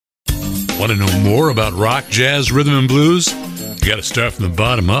Want to know more about rock, jazz, rhythm, and blues? You got to start from the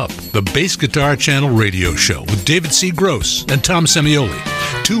bottom up. The Bass Guitar Channel radio show with David C. Gross and Tom Semioli.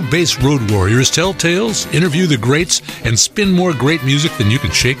 Two bass road warriors tell tales, interview the greats, and spin more great music than you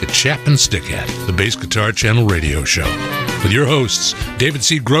can shake a Chapman stick at. The Bass Guitar Channel radio show with your hosts, David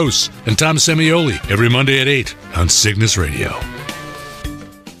C. Gross and Tom Semioli, every Monday at 8 on Cygnus Radio.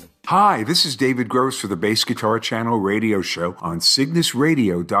 Hi, this is David Gross for the Bass Guitar Channel radio show on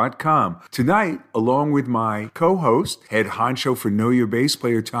CygnusRadio.com. Tonight, along with my co-host, head honcho for Know Your Bass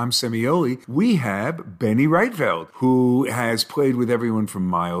player Tom Semioli, we have Benny Rietveld, who has played with everyone from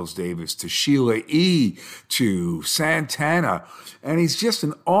Miles Davis to Sheila E to Santana, and he's just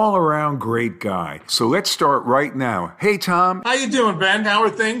an all-around great guy. So let's start right now. Hey, Tom. How you doing, Ben? How are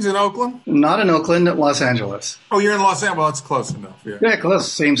things in Oakland? Not in Oakland, Los Angeles. Oh, you're in Los Angeles? Well, it's close enough. Yeah, close.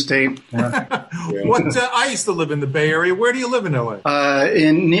 Same state. Yeah. I used to live in the Bay Area. Where do you live in L.A.?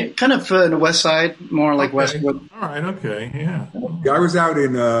 In kind of the west side, more like Westwood. All right, okay, yeah. I was out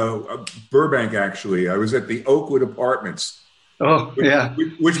in Burbank, actually. I was at the Oakwood Apartments. Oh, yeah.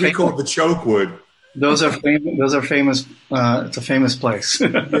 Which we call the Chokewood. Those are famous. It's a famous place.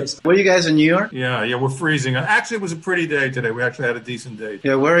 Yes. Were you guys in New York? Yeah, we're freezing. Actually, it was a pretty day today. We actually had a decent day.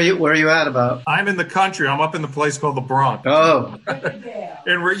 Yeah, where are you at about? I'm in the country. I'm up in the place called the Bronx. Oh.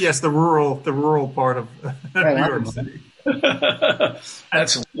 And yes, the rural part of New York City.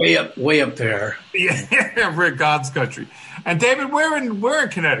 That's way up there. Yeah, we're God's country. And David, where in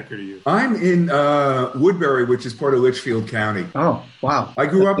Connecticut are you? I'm in Woodbury, which is part of Litchfield County. Oh, wow. I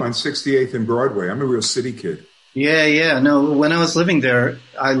grew up on 68th and Broadway. I'm a real city kid. Yeah. No, when I was living there,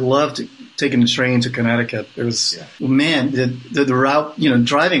 I loved taking the train to Connecticut. It was, man, the route,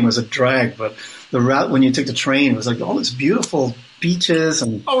 driving was a drag, but the route when you took the train, it was like all this beautiful beaches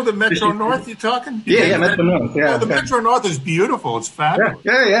and the Metro North you're talking? Yeah, Metro North. Yeah, the Metro North is beautiful. It's fabulous.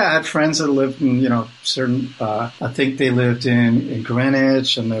 Yeah. I had friends that lived in certain. I think they lived in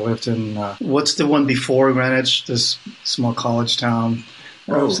Greenwich, and they lived in what's the one before Greenwich? This small college town.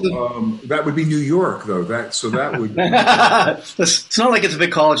 That would be New York, though. That would. It's not like it's a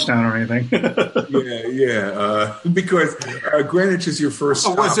big college town or anything. Because Greenwich is your first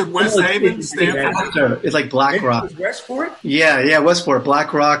stop. Was it West Haven, Stanford? It's like Black Rock. Westport? Yeah, Westport,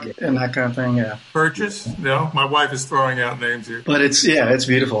 Black Rock, and that kind of thing. Yeah. Purchase? No, my wife is throwing out names here. But it's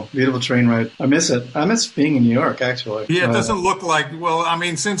beautiful train ride. I miss it. I miss being in New York, actually. Yeah, it doesn't look like. Well, I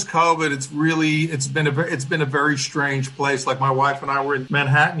mean, since COVID, it's been a very strange place. Like my wife and I were in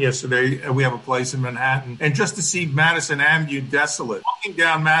Manhattan yesterday. We have a place in Manhattan, and just to see Madison Avenue desolate, walking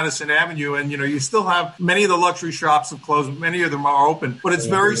down Madison Avenue, and you still have many of the luxury shops have closed, many of them are open, but it's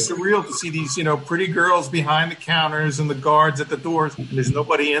very surreal to see these pretty girls behind the counters and the guards at the doors, and there's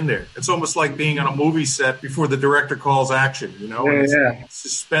nobody in there. It's almost like being on a movie set before the director calls action. It's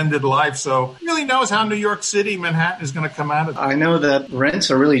suspended life. So who really knows how New York City, Manhattan is going to come out of it. I know that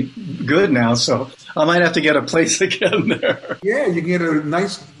rents are really good now, so I might have to get a place again there. Yeah, you can get a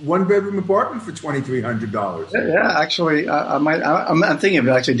nice one-bedroom apartment for $2,300. Yeah, actually, I might. I'm thinking of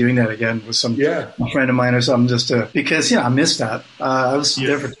actually doing that again with some a friend of mine or something, just because I missed that. I was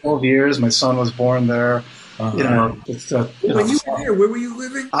there for 12 years. My son was born there. When you were there, where were you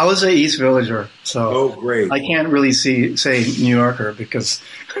living? I was an East Villager, so great. I can't really say New Yorker because,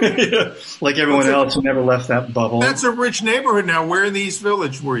 like everyone else, who never left that bubble. That's a rich neighborhood now. Where in the East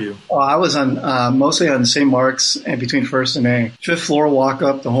Village were you? Oh, I was on mostly on St. Mark's and between First and A. Fifth floor walk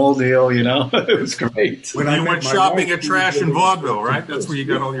up, the whole deal. It was great. When you went shopping at Trash and Vaudeville, right? That's where you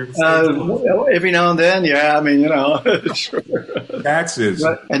got all your. Every now and then, yeah. I mean, sure. Taxes.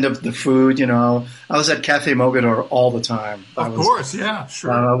 And the food, I was at Cafe Mogador all the time. Of course, yeah,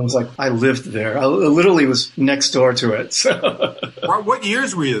 sure. I was like, I lived there. I literally was next door to it. So. What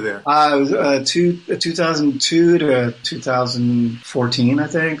years were you there? I was 2002 to 2014, I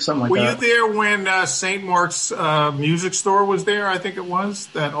think, something like that. Were you there when St. Mark's Music Store was there? I think it was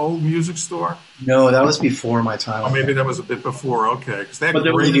that old music store. No, that was before my time. Oh, maybe that was a bit before. Okay, but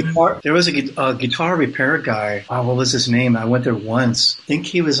there was a guitar repair guy. What was his name? I went there once. I think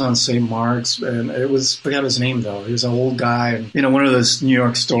he was on St. Mark's, and forgot his name though. He was an old guy, and one of those New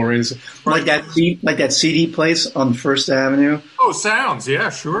York stories, like that CD place on First Avenue. Oh, Sounds, yeah,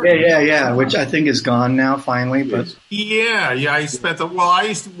 sure. Yeah, which I think is gone now finally. But yeah, I spent I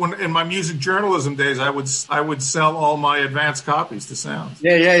used to, in my music journalism days, I would sell all my advanced copies to Sounds.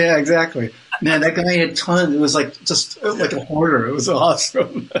 Yeah, exactly. Man, that guy had tons. It was just like a hoarder. It was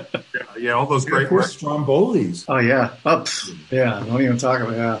awesome. Yeah, all those great Strombolis. Oh yeah, don't even talk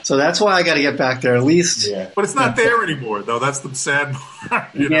about that. So that's why I got to get back there at least. Yeah. But it's not there anymore, though. That's the sad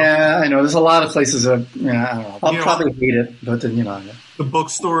part. Yeah, I know. There's a lot of places that I don't know. I'll probably hate it, but then The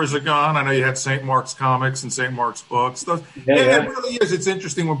bookstores are gone. I know you had St. Mark's Comics and St. Mark's Books. It really is. It's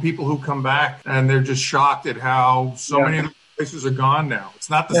interesting when people who come back and they're just shocked at how so many of the places are gone now.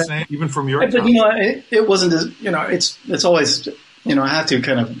 It's not the same, even from your time. But, it wasn't as, it's always, I have to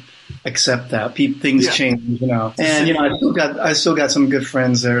kind of accept that things change, and, I still got some good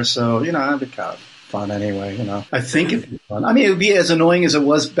friends there. So, it'd be kind of fun anyway, I think it'd be fun. I mean, it would be as annoying as it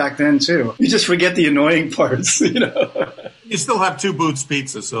was back then too. You just forget the annoying parts, You still have Two Boots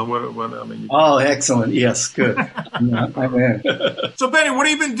Pizza, so what I mean. Oh, excellent. Yes, good. I'm in. So, Benny, what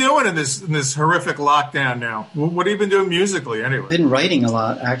have you been doing in this horrific lockdown now? What have you been doing musically, anyway? I've been writing a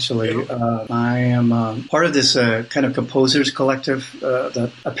lot, actually. I am part of this kind of composers collective that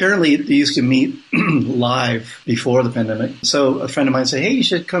apparently they used to meet live before the pandemic. So a friend of mine said, hey, you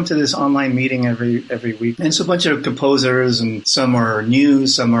should come to this online meeting every week. And it's a bunch of composers, and some are new,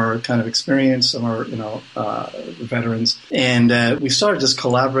 some are kind of experienced, some are, veterans. And we started just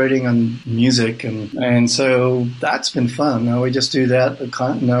collaborating on music, and so that's been fun. We just do that.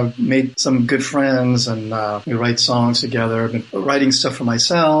 Made some good friends, and we write songs together. I've been writing stuff for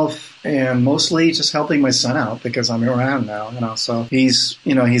myself, and mostly just helping my son out because I'm around now. So he's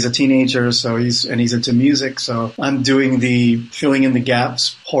a teenager, so he's into music. So I'm doing the filling in the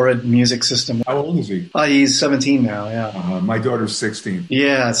gaps, horrid music system. How old is he? He's 17 now. Yeah. My daughter's 16.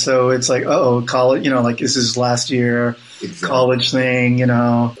 Yeah. So it's like, college. Like this is last year. Exactly. College thing,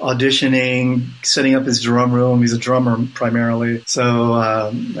 auditioning, setting up his drum room. He's a drummer primarily.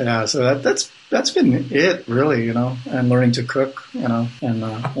 So, so that's been it, really, and learning to cook,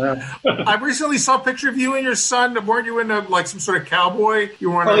 I recently saw a picture of you and your son. Weren't you into like some sort of cowboy? You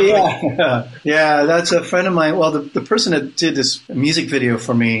weren't. Yeah, that's a friend of mine. Well, the person that did this music video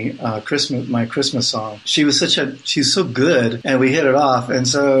for me, my Christmas song, she's so good, and we hit it off. And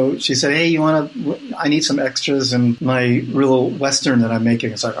so she said, hey, I need some extras in my little Western that I'm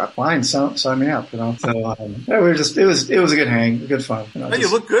making. It's like, fine, sign me up, So it was a good hang, good fun. You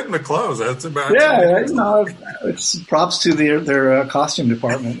look good in the clothes. That's about. Yeah, it's props to their costume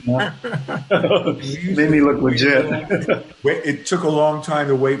department. Made me look legit. It took a long time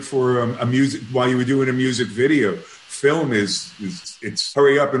to wait for a music while you were doing a music video. Film is it's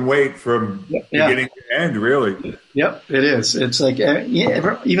hurry up and wait from beginning to end, really. Yep, it is. It's like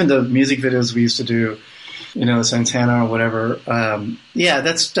even the music videos we used to do, Santana or whatever.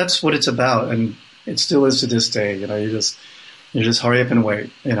 That's what it's about, and it still is to this day. You just hurry up and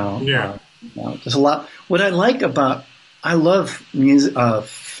wait. There's a lot. What I love music,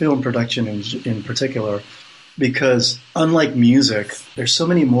 film production in particular, because unlike music, there's so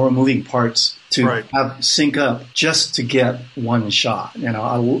many more moving parts to have sync up just to get one shot.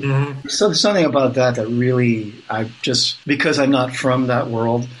 So there's something about that really, because I'm not from that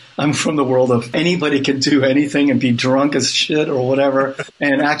world. I'm from the world of anybody can do anything and be drunk as shit or whatever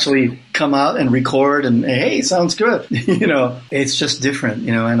and actually come out and record and, hey, sounds good. It's just different,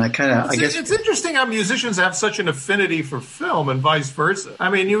 and I guess it's interesting how musicians have such an affinity for film and vice versa. I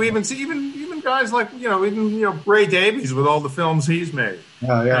mean, you even see even guys like, Ray Davies with all the films he's made.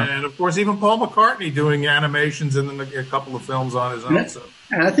 Oh, yeah. And of course, even Paul McCartney doing animations and then a couple of films on his own. So.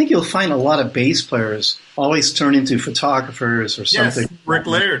 And I think you'll find a lot of bass players always turn into photographers or something. Yes, Rick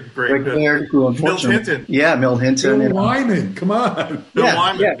Laird. Great. Rick Laird, who unfortunately... Milt Hinton. Yeah, Milt Hinton. Bill Wyman, come on. Bill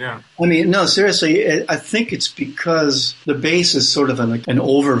Wyman, yeah. I mean, no, seriously, I think it's because the bass is sort of an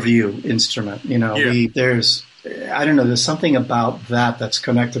overview instrument. There's... I don't know. There's something about that's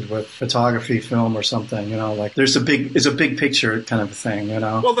connected with photography, film, or something. Like it's a big picture kind of thing.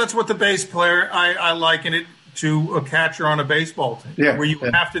 Well, that's what the bass player I liken it to a catcher on a baseball team, where you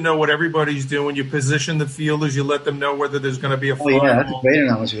have to know what everybody's doing. You position the fielders, you let them know whether there's going to be a fly ball. That's a great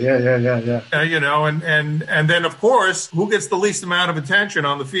analogy. Yeah. And then of course, who gets the least amount of attention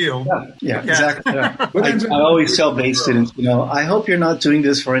on the field? Yeah, exactly. Yeah. I always tell bass students, I hope you're not doing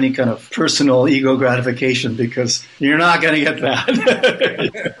this for any kind of personal ego gratification because you're not going to get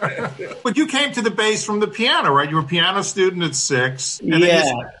that. But you came to the bass from the piano, right? You were a piano student at 6. And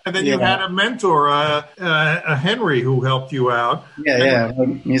then you had a mentor, Henry, who helped you out. Yeah,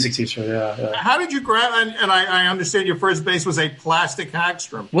 music teacher. Yeah. How did you grab? And I understand your first bass was a plastic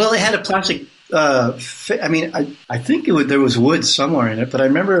Hagstrom. Well, it had a plastic. I think there was wood somewhere in it, but I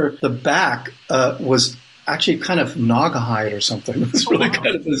remember the back was actually kind of naugahyde or something. It was really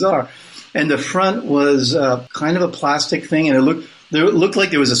kind of bizarre, and the front was kind of a plastic thing, and it looked like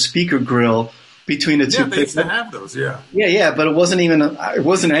there was a speaker grill between the two. Yeah, they used to have those, Yeah, but it wasn't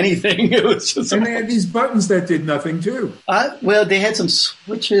anything. It was just... And they had these buttons that did nothing, too. Well, they had some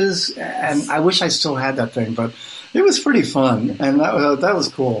switches, and I wish I still had that thing, but It was pretty fun, and that was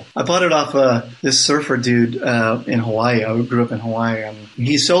cool. I bought it off this surfer dude in Hawaii. I grew up in Hawaii, and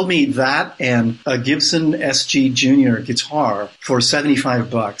he sold me that and a Gibson SG Junior guitar for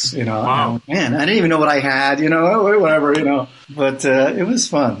 $75. You know, wow. Man, I didn't even know what I had. You know, whatever. You know, but it was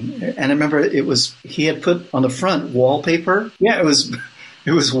fun. And I remember he had put on the front wallpaper. Yeah, it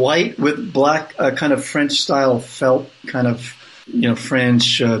was white with black, kind of French style felt kind of. You know,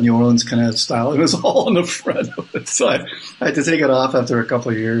 French, New Orleans kind of style. It was all on the front of it. So I had to take it off after a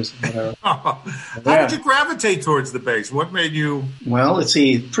couple of years. How did you gravitate towards the bass? What made you? Well, let's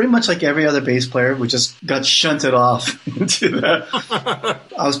see. Pretty much like every other bass player, we just got shunted off into that.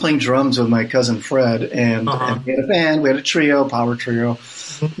 I was playing drums with my cousin Fred, and we had a band. We had a trio, power trio.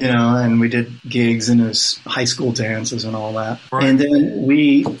 You know, and we did gigs and his high school dances and all that. Right. And then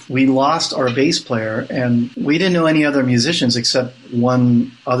we lost our bass player, and we didn't know any other musicians except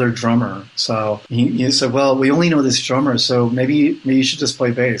one other drummer. So he said, "Well, we only know this drummer, so maybe you should just play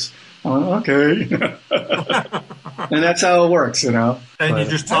bass." I went, "Okay." And that's how it works, you know. And you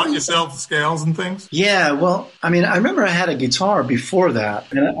just taught yourself scales and things? Yeah, well, I mean, I remember I had a guitar before that,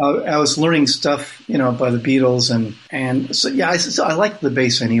 and I was learning stuff, you know, by the Beatles, and so yeah, I liked the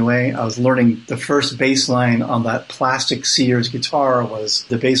bass anyway. I was learning the first bass line on that plastic Sears guitar was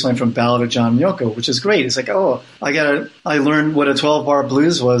the bass line from Ballad of John Yoko, which is great. It's like, oh, I learned what a 12-bar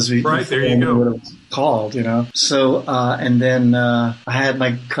blues was. Right, there you go. What it was called, you know. So, and then I had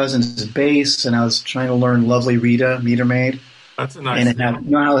my cousin's bass, and I was trying to learn Lovely Rita, Meter Maid. That's a nice. And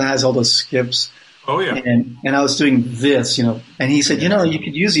you know how it has all those skips. Oh yeah. And I was doing this, you know, and he said, you know, you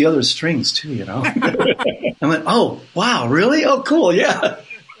could use the other strings too, you know. I went, oh wow, really? Oh cool, yeah.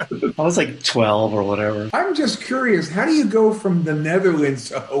 I was like 12 or whatever. I'm just curious, how do you go from the Netherlands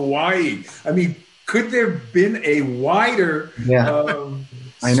to Hawaii? I mean, could there have been a wider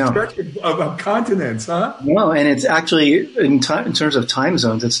I know. stretch of continents, huh? No, and it's actually in terms of time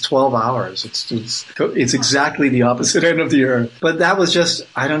zones, it's 12 hours. It's exactly the opposite end of the earth. But that was just,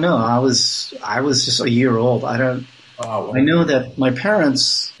 I don't know. I was just a year old. I know that my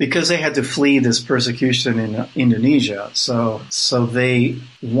parents, because they had to flee this persecution in Indonesia, so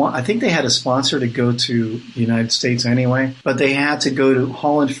I think they had a sponsor to go to the United States anyway, but they had to go to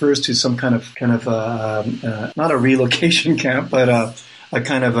Holland first to some kind of not a relocation camp, but a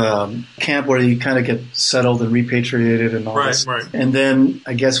kind of camp where you kind of get settled and repatriated and all this. Right. And then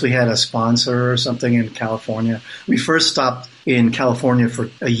I guess we had a sponsor or something in California. We first stopped in California for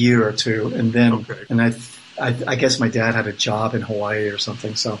a year or two, and then I guess my dad had a job in Hawaii or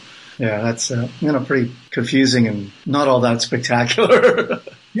something. So yeah, that's pretty confusing and not all that spectacular.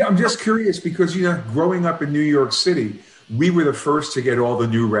 Yeah, I'm just curious because growing up in New York City, we were the first to get all the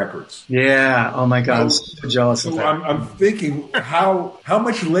new records. Yeah. Oh my God, I'm so jealous of that. I'm thinking, how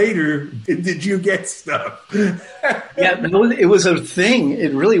much later did you get stuff? Yeah, it was a thing.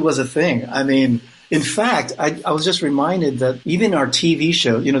 It really was a thing. I mean, in fact, I was just reminded that even our TV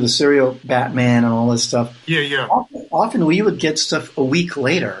show, the serial Batman and all this stuff. Yeah. Often we would get stuff a week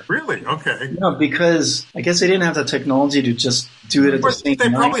later. Really? Okay. Because I guess they didn't have the technology to just do it at the same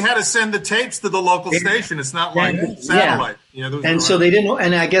time. They probably had to send the tapes to the local station. It's not like satellite. And so they didn't,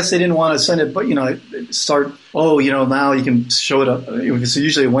 and I guess they didn't want to send it, but start. Now you can show it up. So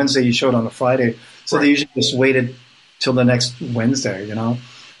usually Wednesday, you show it on a Friday. So they usually just waited till the next Wednesday.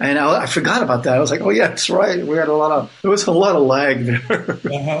 And I forgot about that. I was like, oh yeah, that's right. There was a lot of lag there.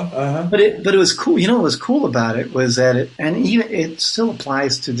 But it was cool. What was cool about it was that it still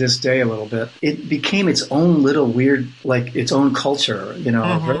applies to this day a little bit. It became its own little weird, like its own culture,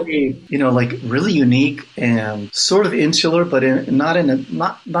 very, like really unique and sort of insular, but not in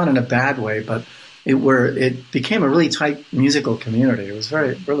a bad way, but it became a really tight musical community. It was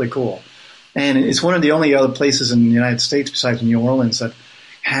really cool. And it's one of the only other places in the United States besides New Orleans that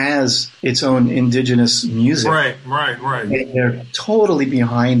has its own indigenous music. Right. And they're totally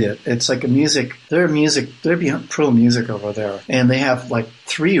behind it. It's like they're behind pro music over there. And they have like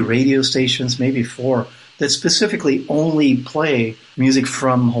 3 radio stations, maybe 4, that specifically only play music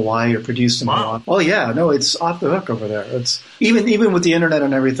from Hawaii or produced in Hawaii. Oh yeah, no, it's off the hook over there. It's even with the internet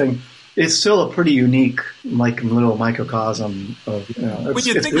and everything, it's still a pretty unique, like, little microcosm of, When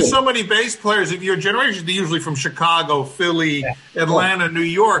you think of so many bass players of your generation, they're usually from Chicago, Philly, Atlanta, New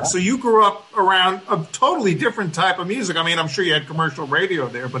York. So you grew up around a totally different type of music. I mean, I'm sure you had commercial radio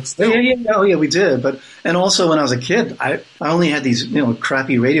there, but still. Yeah, we did. And also when I was a kid, I only had these,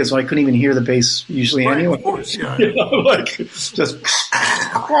 crappy radios, so I couldn't even hear the bass usually anyway. Of course, yeah. Just,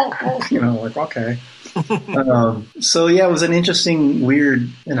 okay. So yeah, it was an interesting, weird,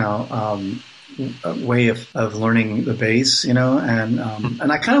 way of learning the bass, and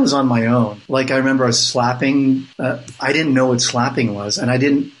I kind of was on my own. Like I remember I was slapping. I didn't know what slapping was, and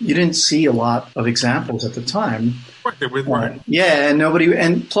you didn't see a lot of examples at the time. Right. Yeah,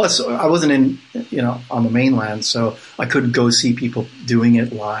 and plus I wasn't on the mainland, so I couldn't go see people doing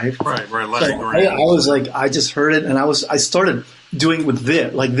it live. Right. So I was like, I just heard it, and I started doing with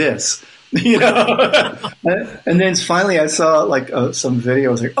this. And then finally I saw like some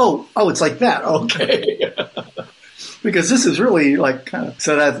videos like, oh, it's like that. Okay. Because this is really like kind of,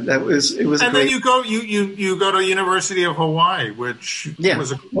 so it was. And then you go to University of Hawaii, which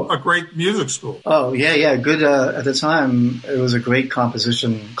was a great music school. Oh yeah. Good. At the time it was a great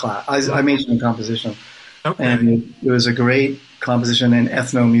composition class. I majored in composition. Okay. And it was a great composition and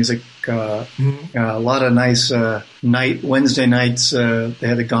ethno music. A lot of nice Wednesday nights. They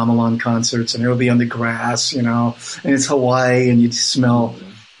had the gamelan concerts, and it would be on the grass, and it's Hawaii, and you'd smell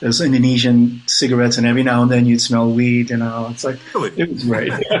those Indonesian cigarettes, and every now and then you'd smell weed. It's like it was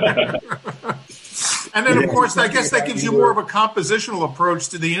great. And then, of course, I guess that gives you more of a compositional approach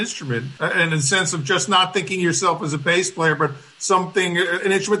to the instrument, in the sense of just not thinking yourself as a bass player, but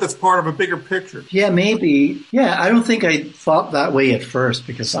an instrument that's part of a bigger picture. Yeah, maybe. Yeah, I don't think I thought that way at first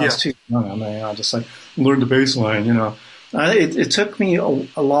because I was too young. I just like learned the bass line, It took me a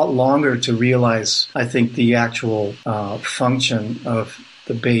lot longer to realize, I think, the actual function of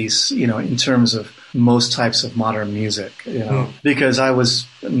the bass, in terms of most types of modern music, because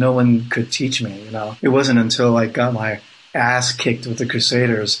no one could teach me, It wasn't until I got my ass kicked with the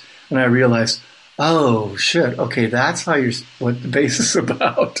Crusaders and I realized, oh shit, okay, that's what the bass is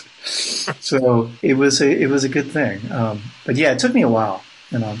about. So it was a good thing. But yeah, it took me a while,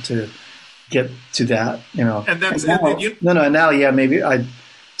 to get to that, And that's now, maybe I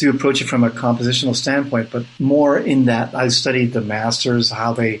do approach it from a compositional standpoint, but more in that I studied the masters,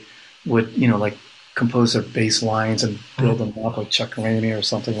 how they would, like compose their bass lines and build them up, like Chuck Rainey or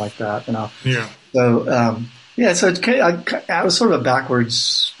something like that, Yeah. So, so I was sort of a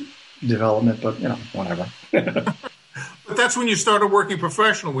backwards development, but, whatever. But that's when you started working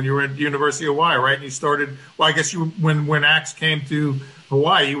professional, when you were at the University of Hawaii, right? And you started, I guess when Axe came to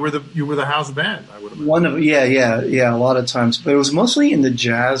Hawaii, you were the house band, I would imagine. A lot of times, but it was mostly in the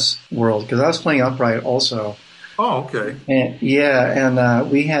jazz world because I was playing upright also. Oh, okay. And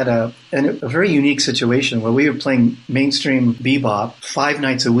we had a very unique situation where we were playing mainstream bebop 5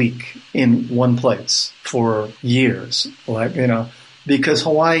 nights a week in one place for years, because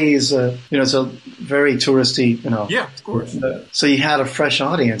Hawaii is it's a very touristy, Yeah, of course. So you had a fresh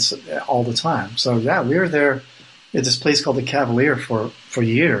audience all the time. So yeah, we were there at this place called the Cavalier for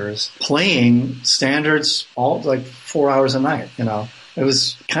years, playing standards all like 4 hours a night. It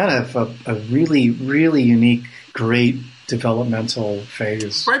was kind of a really, really unique, great developmental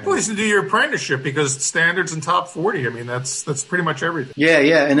phase. Right place to do your apprenticeship because standards and top 40. I mean, that's pretty much everything.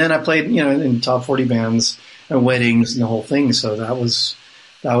 Yeah. And then I played, in top 40 bands and weddings and the whole thing. So that was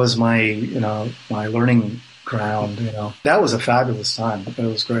my, my learning ground. That was a fabulous time. It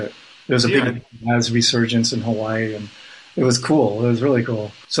was great. There was a big jazz resurgence in Hawaii, and it was cool. It was really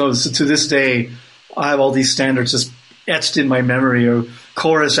cool. So to this day, I have all these standards just etched in my memory, or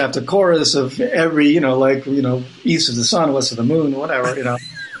chorus after chorus of every, east of the sun, west of the moon, whatever,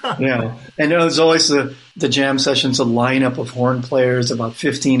 Yeah. And it was always the jam sessions, a lineup of horn players, about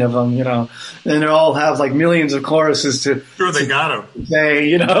 15 of them, and they all have like millions of choruses to. Sure, they got them.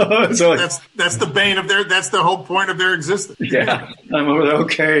 Say, So that's the bane of that's the whole point of their existence. Yeah. I'm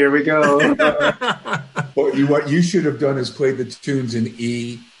okay, here we go. What you should have done is played the tunes in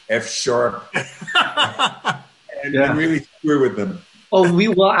E, F sharp, and really screw with them. Oh, we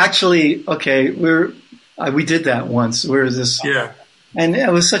did that once. And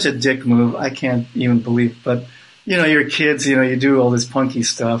it was such a dick move. I can't even believe. But you're kids. You do all this punky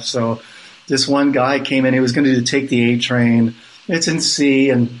stuff. So this one guy came in. He was going to take the A train. It's in C,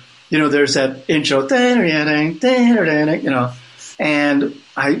 and there's that intro. And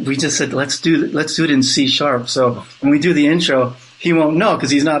we just said let's do it in C sharp. So when we do the intro, he won't know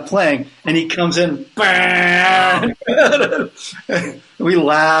because he's not playing, and he comes in. Bang! We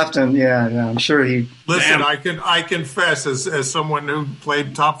laughed, and I'm sure he. Listen, I confess, as someone who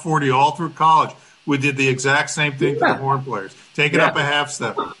played top 40 all through college, we did the exact same thing to the horn players. Take it up a half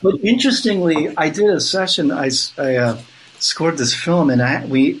step. But interestingly, I did a session. I scored this film, and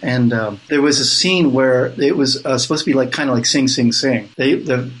there was a scene where it was supposed to be like kind of like Sing Sing Sing.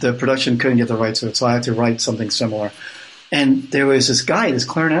 The production couldn't get the rights to it, so I had to write something similar. And there was this guy, this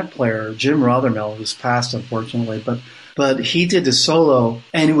clarinet player, Jim Rothermel, who's passed unfortunately, but he did the solo,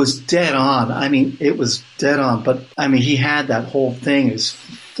 and it was dead on. I mean, it was dead on. But I mean, he had that whole thing. It was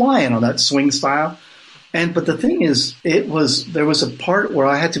flying on that swing style. But the thing is, there was a part where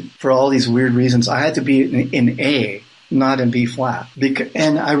I had to, for all these weird reasons, I had to be in A, not in B flat.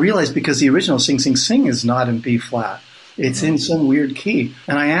 And I realized because the original Sing Sing Sing is not in B flat. It's in some weird key.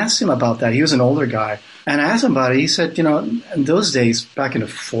 And I asked him about that. He was an older guy. And I asked him about it. He said, in those days, back in the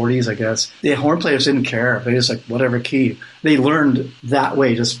 40s, I guess, the horn players didn't care. They just like whatever key. They learned that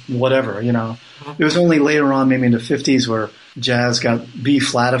way, just whatever, It was only later on, maybe in the 50s, where jazz got B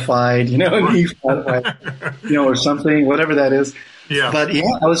flatified, E flatified, or something, whatever that is. Yeah. But yeah,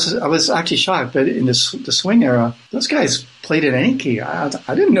 I was actually shocked. But in the swing era, those guys played in any key. I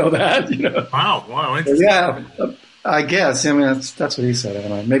didn't know that, Wow. Interesting. Yeah, I guess. I mean, that's what he said. I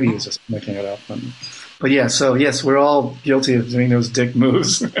don't know. Maybe he was just making it up. But yeah, so yes, we're all guilty of doing those dick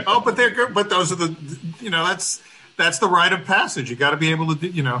moves. But they're good. But those are the, that's the rite of passage. You got to be able to do,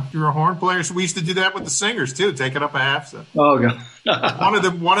 you're a horn player. So we used to do that with the singers too. Take it up a half step. Oh God.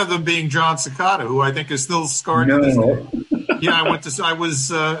 one of them being John Cicada, who I think is still scarred to this day. Yeah, I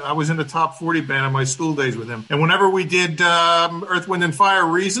was in the top 40 band in my school days with him. And whenever we did Earth, Wind and Fire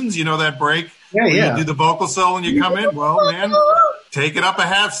Reasons, that break. Yeah. You do the vocal solo and you come in. Well, man, take it up a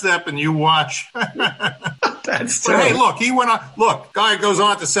half step and you watch. That's but hey, look, he went on. Look, guy goes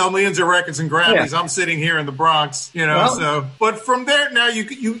on to sell millions of records and Grammys. Yeah. I'm sitting here in the Bronx, Well, so. But from there, now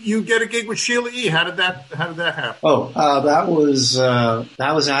you get a gig with Sheila E. How did that happen? Oh, that was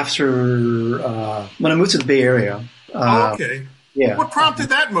after when I moved to the Bay Area. Okay. Yeah. What prompted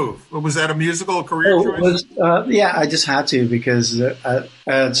that move? Was that a musical career choice? I just had to because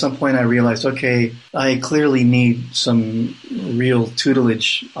at some point I realized, okay, I clearly need some real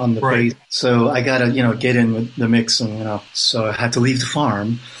tutelage on the bass. So I got to, get in with the mix and, so I had to leave the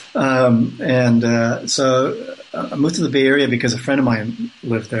farm. So I moved to the Bay Area because a friend of mine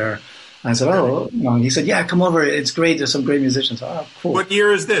lived there. I said, he said, yeah, come over. It's great. There's some great musicians. Oh, cool. What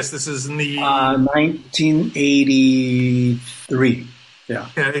year is this? This is in the 1983. Yeah.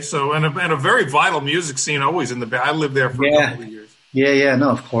 Okay. So, and a very vital music scene always in the Bay. I lived there for a couple of years. Yeah. No,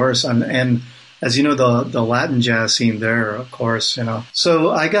 of course. And as you know, the Latin jazz scene there, of course,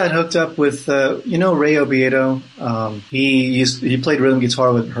 So I got hooked up with, Ray Oviedo. He played rhythm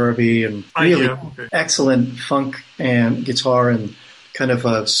guitar with Herbie and really excellent funk and guitar and kind of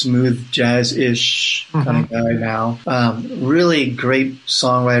a smooth jazz-ish kind of guy now. Really great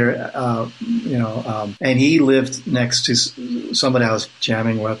songwriter, and he lived next to somebody I was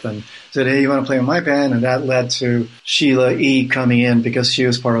jamming with and said, hey, you want to play in my band? And that led to Sheila E. coming in because she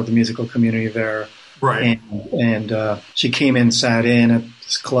was part of the musical community there. Right. And she came in, sat in at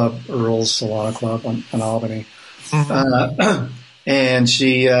this club, Earl's Solana Club on Albany. And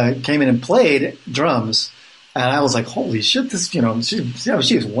she came in and played drums. And I was like, holy shit, this, she was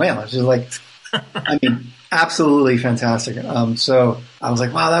wailing. She was like, absolutely fantastic. So I was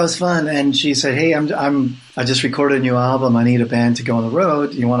like, wow, that was fun. And she said, hey, I just recorded a new album. I need a band to go on the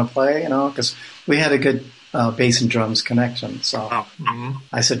road. You want to play? Because we had a good bass and drums connection. So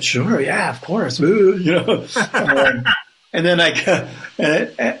I said, sure, yeah, of course. And then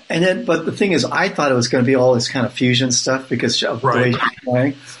but the thing is, I thought it was going to be all this kind of fusion stuff because of the way she was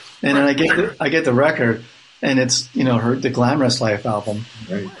playing. And then I get the record. And it's, the Glamorous Life album.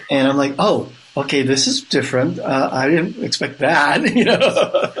 Right. And I'm like, oh, okay, this is different. I didn't expect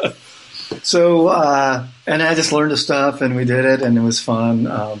that, So, and I just learned the stuff and we did it and it was fun.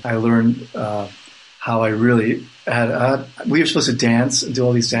 I learned how I really had, we were supposed to dance and do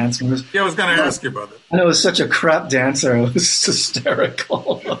all these dance moves. Yeah, I was going to ask you about it. And I was such a crap dancer. It was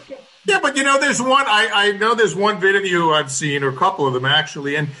hysterical. Yeah, but there's one. I know there's one video I've seen, or a couple of them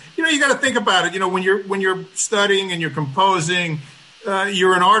actually, and you got to think about it. When you're studying and you're composing,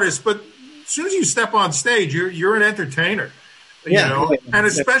 you're an artist, but as soon as you step on stage, you're an entertainer. And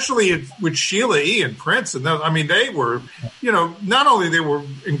especially with Sheila E. and Prince, and those, they were, not only they were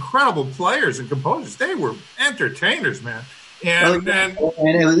incredible players and composers, they were entertainers, man. And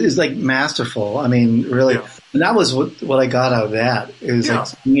it was like masterful. Really. Yeah. And that was what I got out of that. It was like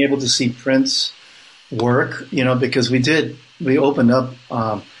being able to see Prince work, because we opened up,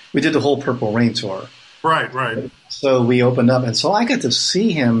 we did the whole Purple Rain tour. Right. So we opened up, and so I got to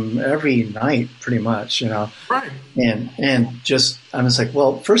see him every night pretty much, Right. And just, I was like,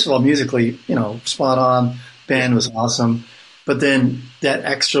 well, first of all, musically, spot on, band was awesome. But then that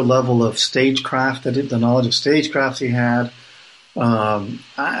extra level of stagecraft, the knowledge of stagecraft he had,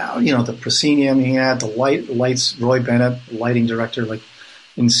 the proscenium he had, the lights, Roy Bennett, lighting director, like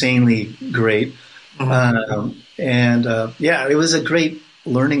insanely great. It was a great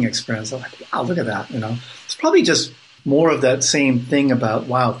learning experience. I'm like, wow, look at that. It's probably just more of that same thing about,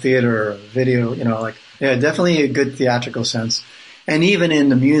 theater or video, definitely a good theatrical sense. And even in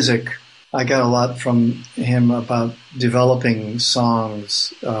the music, I got a lot from him about developing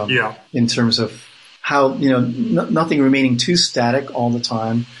songs in terms of how, nothing remaining too static all the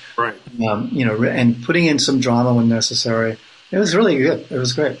time. Right. And putting in some drama when necessary. It was really good. It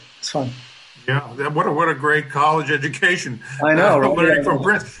was great. It's fun. Yeah, what a great college education. I know, right? Learning from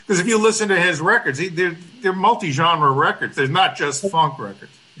Prince. Because if you listen to his records, they're multi-genre records. They're not just funk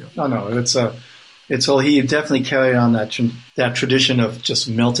records. Yeah. Oh, no, it's all, he definitely carried on that tradition of just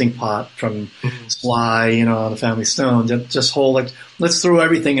melting pot from Sly, on the Family Stone. Just whole, like, let's throw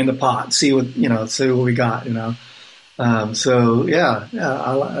everything in the pot, see what we got, So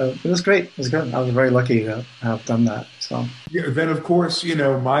it was great. It was good. I was very lucky to have done that. So then, of course,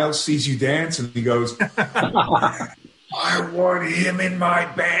 Miles sees you dance and he goes, "I want him in my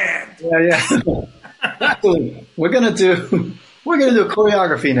band." Yeah. Actually, we're gonna do a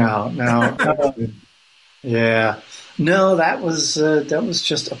choreography now. Yeah. No, that was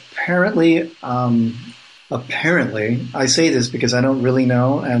just apparently. Apparently, I say this because I don't really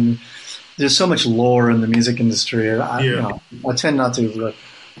know, and there's so much lore in the music industry. I tend not to look,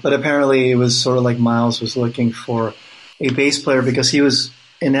 but apparently it was sort of like Miles was looking for a bass player because he was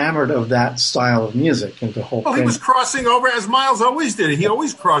enamored of that style of music and the whole thing. He was crossing over as Miles always did. He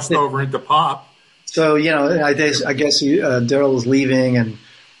always crossed over into pop. So, I guess Darryl was leaving and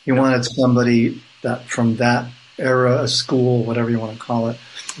he wanted somebody that from that era, a school, whatever you want to call it.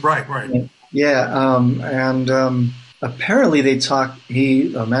 Right. Apparently they talked,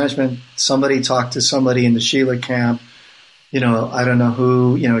 somebody talked to somebody in the Sheila camp, I don't know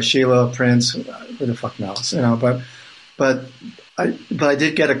who, Sheila, Prince, who the fuck knows, but I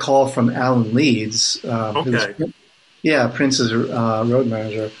did get a call from Alan Leeds, Prince's road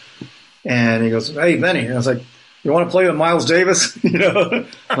manager, and he goes, "Hey, Benny," and I was like, "You want to play with Miles Davis?" I'm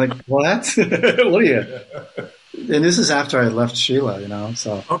like, "What? What are you?" And this is after I left Sheila,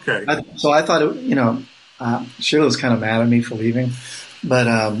 so okay. I thought Sheila was kind of mad at me for leaving, but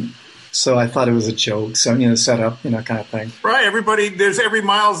so I thought it was a joke, so set up, kind of thing. Right. Every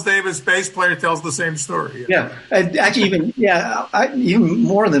Miles Davis bass player tells the same story. Yeah. And actually, even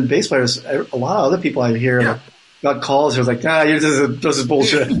more than bass players, a lot of other people I hear got calls. Who was like, this is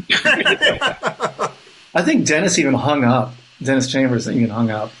bullshit. I think Dennis Chambers even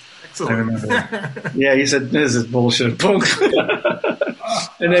hung up. Excellent. I remember. Yeah, he said, "This is bullshit."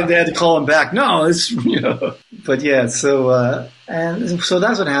 And then they had to call him back. No, it's, But yeah, so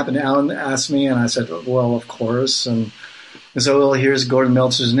that's what happened. Alan asked me, and I said, "Well, of course." And so, well, here's Gordon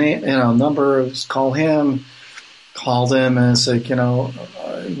Meltzer's name, number. Just call him. Called him, and it's like,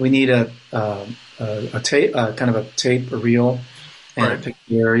 we need a tape, kind of a tape, a reel, and a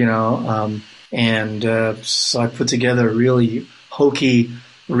picture, so I put together a really hokey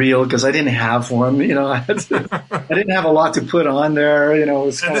reel because I didn't have one, I didn't have a lot to put on there, It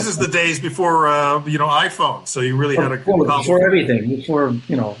was and this is the days before, iPhone, so you really had to before everything, before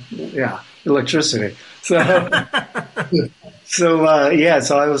electricity. So, so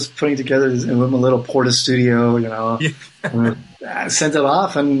I was putting together in a little Porta studio, I sent it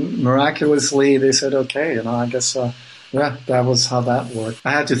off, and miraculously they said okay, I guess that was how that worked.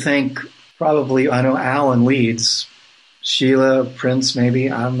 I had to thank probably Alan Leeds. Sheila, Prince,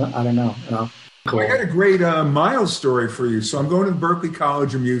 maybe. I don't know. Cool. I got a great Miles story for you. So I'm going to Berklee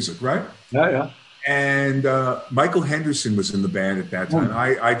College of Music, right? Yeah. And Michael Henderson was in the band at that time.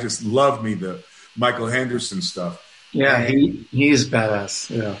 I just loved the Michael Henderson stuff. Yeah, he's badass.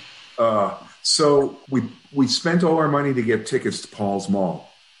 Yeah. So we spent all our money to get tickets to Paul's Mall.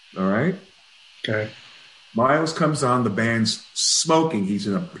 All right? Okay. Miles comes on, the band's smoking. He's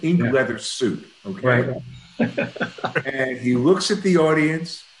in a pink leather suit. Okay. Right. And he looks at the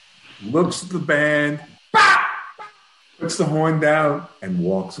audience, looks at the band, puts the horn down, and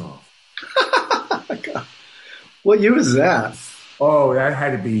walks off. God. What year was that? Oh, that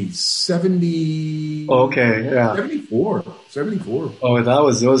had to be 70. Okay, yeah. 74. Oh,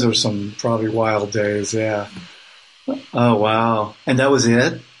 those were some probably wild days, yeah. Oh, wow. And that was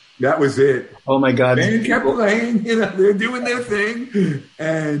it? That was it. Oh, my God. Band kept playing, they're doing their thing,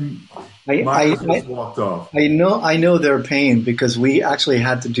 and Miles just walked off. I know their pain because we actually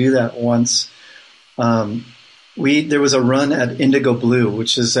had to do that once. There was a run at Indigo Blue,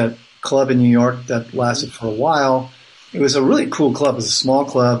 which is that club in New York that lasted for a while. It was a really cool club. It was a small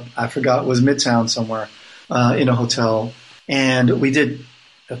club. I forgot. It was Midtown somewhere in a hotel. And we did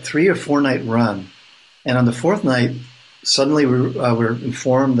a 3 or 4 night run. And on the 4th night, suddenly we were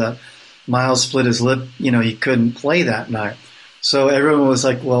informed that Miles split his lip. He couldn't play that night. So everyone was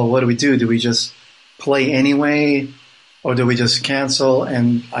like, well, what do we do? Do we just play anyway? Or do we just cancel?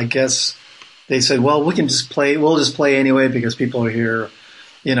 And I guess they said, well, we'll just play anyway because people are here,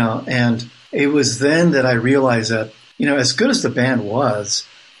 and it was then that I realized that, as good as the band was,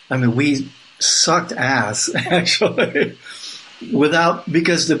 I mean, we sucked ass actually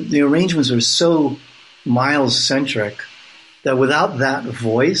because the arrangements were so Miles centric that without that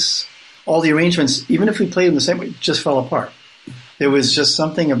voice, all the arrangements, even if we played them the same way, just fell apart. There was just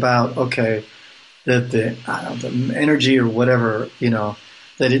something about, that the energy or whatever,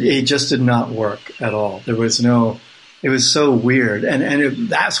 that it just did not work at all. It was so weird.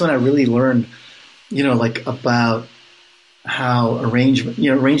 That's when I really learned, about how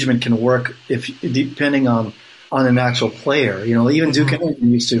arrangement can work depending on an actual player. Even Duke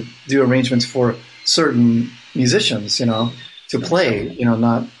Ellington used to do arrangements for certain musicians, to play,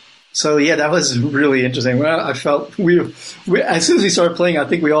 not. So yeah, that was really interesting. Well, I felt we as soon as we started playing, I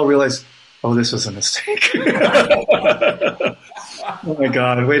think we all realized, oh, this was a mistake. Oh my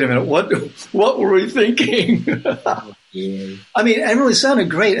God! Wait a minute. What were we thinking? I mean, it really sounded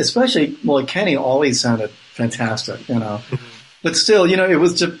great. Especially, Kenny always sounded fantastic. But still, it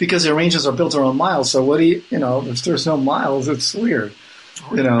was just because the arrangements are built around Miles. So what do you, if there's no Miles, it's weird.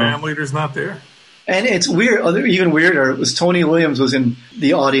 The band leader's not there. And it's weird. Even weirder was Tony Williams was in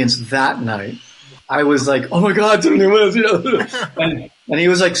the audience that night. I was like, oh my God, Tony Williams, and he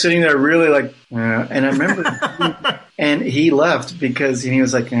was like sitting there really like, and I remember, and he left because he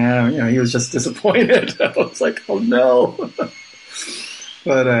was like, he was just disappointed. I was like, oh no.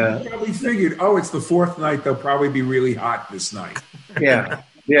 But I probably figured, it's the fourth night. They'll probably be really hot this night. Yeah.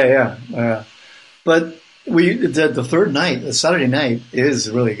 But the third night, the Saturday night, is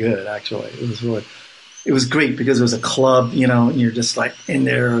really good. Actually, it was great because it was a club, and you're just like in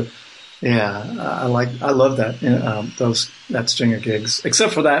there. Yeah, I love that that stringer gigs,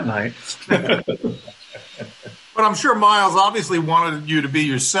 except for that night. But I'm sure Miles obviously wanted you to be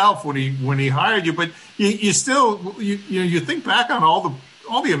yourself when he hired you. But you still you think back on all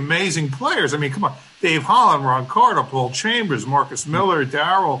the amazing players. I mean, come on, Dave Holland, Ron Carter, Paul Chambers, Marcus Miller,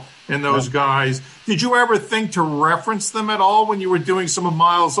 Darryl, and those guys. Did you ever think to reference them at all when you were doing some of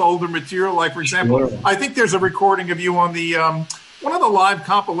Miles' older material? Like, for example, sure. I think there's a recording of you on the one of the live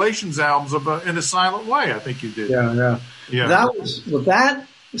compilations albums of In a Silent Way. I think you did. Yeah. That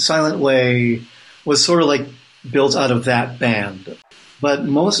Silent Way was sort of like built out of that band. But a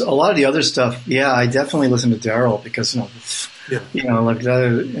lot of the other stuff, I definitely listened to Darryl because how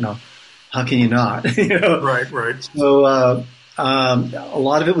can you not? Right. So a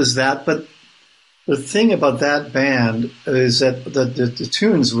lot of it was that, but the thing about that band is that the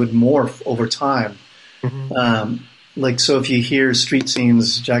tunes would morph over time. Mm-hmm. So if you hear Street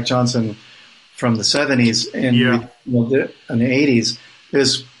Scenes, Jack Johnson from the 70s and the 80s,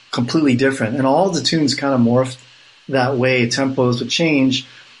 is completely different, and all the tunes kind of morphed that way. Tempos would change,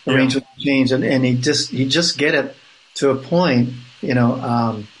 arrangements would change, and he just get it to a point,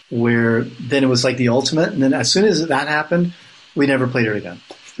 where then it was like the ultimate. And then as soon as that happened, we never played it again.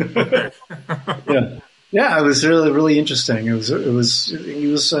 Yeah, it was really, really interesting. He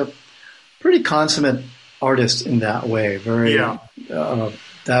was a pretty consummate artist in that way. Very, it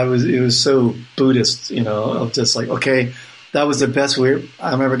was so Buddhist, of just like, okay, that was the best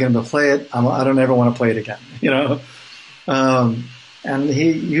I'm ever going to play it. I don't ever want to play it again, and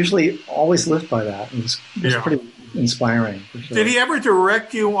he usually always lived by that. It was pretty inspiring. For sure. Did he ever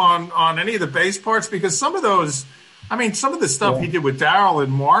direct you on any of the bass parts? Because some of the stuff he did with Darryl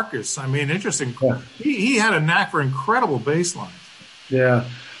and Marcus, interesting. Yeah. He had a knack for incredible bass lines. Yeah.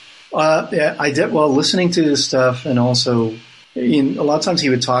 I did. Well, listening to his stuff, and also, a lot of times he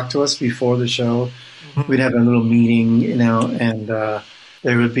would talk to us before the show. Mm-hmm. We'd have a little meeting, and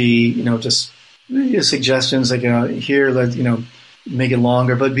there would be, just suggestions like, here, make it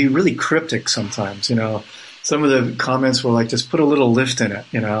longer, but it'd be really cryptic sometimes, Some of the comments were like, just put a little lift in it,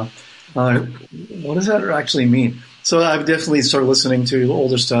 what does that actually mean? So I've definitely started listening to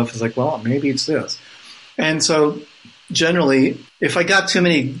older stuff. It's like, well, maybe it's this. And so generally, if I got too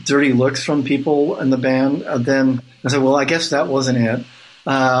many dirty looks from people in the band, then I said, well, I guess that wasn't it.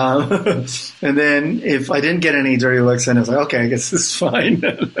 And then if I didn't get any dirty looks, then I was like, okay, I guess this is fine.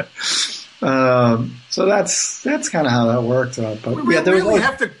 So that's kind of how that worked. But we really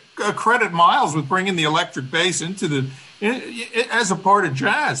have to credit Miles with bringing the electric bass into as a part of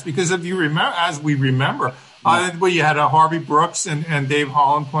jazz, because if you remember, as we remember, you had Harvey Brooks and Dave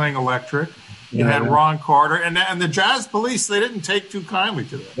Holland playing electric. You had Ron Carter and the Jazz Police. They didn't take too kindly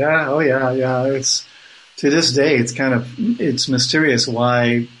to that. Yeah. Oh yeah. It's to this day, it's mysterious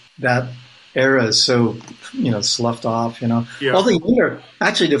why that era is so sloughed off. Yeah.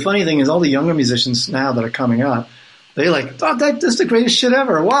 Actually, the funny thing is, all the younger musicians now that are coming up they like, oh, that's the greatest shit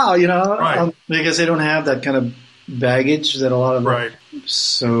ever. Wow, Right. Because they don't have that kind of baggage that a lot of Right.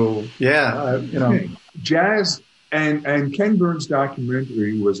 So yeah, Jazz and Ken Burns'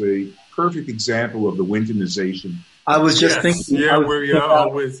 documentary was a perfect example of the Wintonization. I was just thinking. Yeah,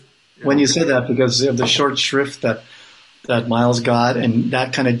 when you said that, because of the short shrift that Miles got, and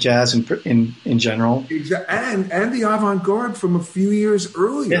that kind of jazz in general. And the avant-garde from a few years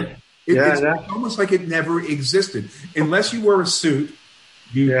earlier. It's almost like it never existed. Unless you wore a suit,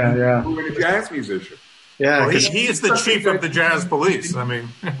 you were a jazz musician. Yeah, well, he is the chief of the jazz police. I mean,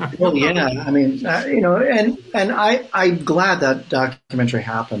 well, yeah, I mean, and I'm glad that documentary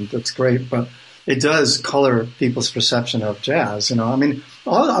happened. That's great, but it does color people's perception of jazz. I mean,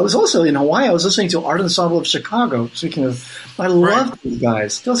 I was also in Hawaii. I was listening to Art Ensemble of Chicago. Speaking of, I loved these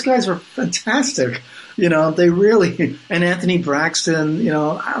guys. Those guys were fantastic. They really, and Anthony Braxton.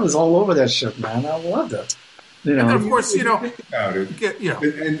 I was all over that shit, man. I loved it. And of course, think about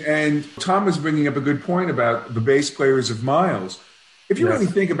it. And Tom was bringing up a good point about the bass players of Miles. If you really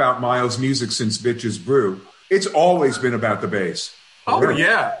think about Miles' music since Bitches Brew, it's always been about the bass. Oh,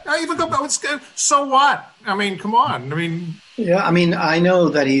 yeah. Even though so what? I mean, come on. I mean... Yeah, I mean, I know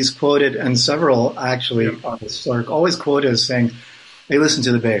that he's quoted, and several actually artists are always quoted as saying they listen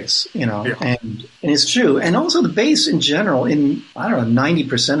to the bass, and it's true. And also the bass in general, in,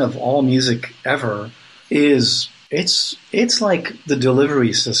 90% of all music ever, it's like the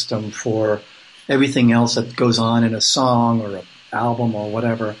delivery system for everything else that goes on in a song or an album or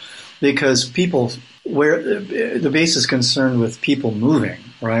whatever, because where the bass is concerned with people moving,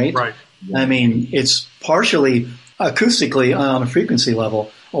 right? Right. I mean, it's partially acoustically on a frequency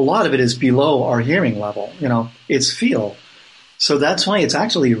level. A lot of it is below our hearing level. It's feel. So that's why it's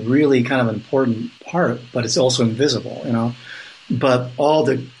actually really kind of an important part, but it's also invisible, But all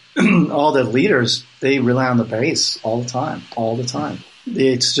the leaders, they rely on the bass all the time.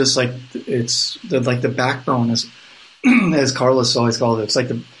 It's just like the backbone, as Carlos always called it. It's like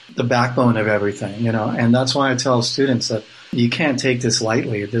the backbone of everything, And that's why I tell students that you can't take this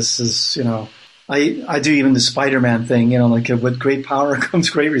lightly. This is, I do even the Spider-Man thing, like with great power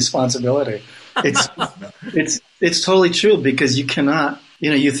comes great responsibility. It's totally true, because you cannot,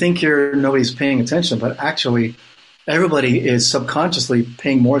 you think nobody's paying attention, but actually everybody is subconsciously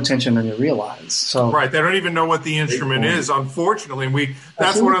paying more attention than you realize. So right, they don't even know what the instrument is, unfortunately. And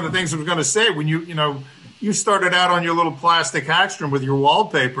that's one of the things I was going to say. When you started out on your little plastic Hackstrom with your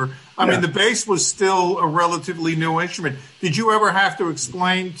wallpaper, I mean, the bass was still a relatively new instrument. Did you ever have to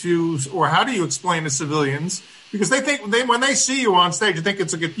explain or how do you explain to civilians? Because they think when they see you on stage, they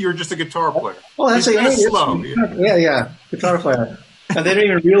think you're just a guitar player. Well, that's slow. Yeah, guitar player. And they don't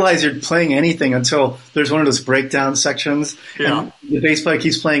even realize you're playing anything until there's one of those breakdown sections. Yeah. And the bass player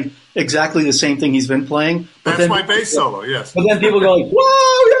keeps playing exactly the same thing he's been playing. That's my bass solo, yes. But then people go like,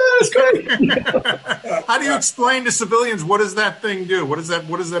 whoa, yeah, that's great. How do you explain to civilians, what does that thing do? What does that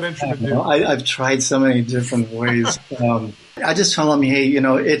instrument do? I've tried so many different ways. I just tell them, hey,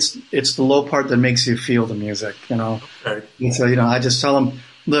 it's the low part that makes you feel the music, Okay. And so, I just tell them,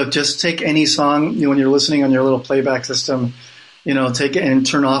 look, just take any song, when you're listening on your little playback system, take it and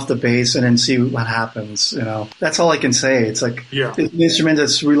turn off the bass and then see what happens. That's all I can say. It's like it's an instrument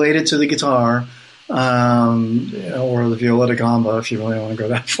that's related to the guitar, or the viola da gamba, if you really want to go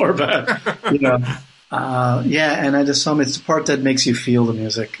that far back. And I just tell them it's the part that makes you feel the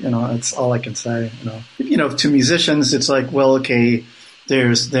music. That's all I can say. To musicians, it's like, well, okay,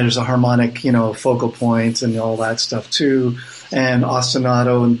 there's a harmonic, focal point and all that stuff too, and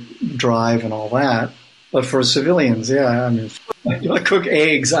ostinato and drive and all that. But for civilians, I mean, you cook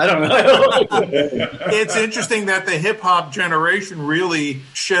eggs. I don't know. It's interesting that the hip hop generation really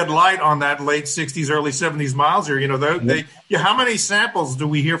shed light on that late '60s, early '70s Miles here. How many samples do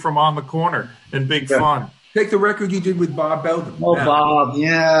we hear from On the Corner and Big Fun? Take the record you did with Bob Belden. Oh, now. Bob,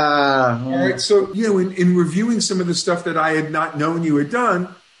 yeah. All right, so in reviewing some of the stuff that I had not known you had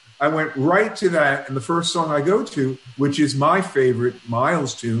done, I went right to that, and the first song I go to, which is my favorite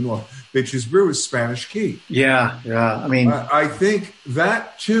Miles tune, or Bitches Brew, is Spanish Key. Yeah. I mean, I think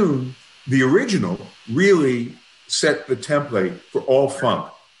that tune, the original, really set the template for all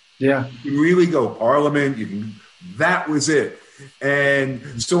funk. Yeah. You can really go Parliament. That was it.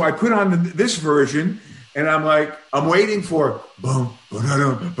 And so I put on this version, and I'm like, I'm waiting for boom,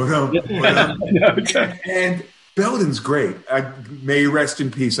 ba-da-dum, ba-dum, ba-dum. Okay. And Belden's great. May he rest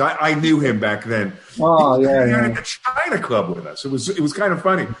in peace. I knew him back then. Oh, he was yeah. at the China Club with us. It was kind of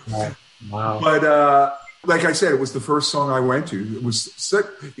funny. Wow. But like I said, it was the first song I went to. It was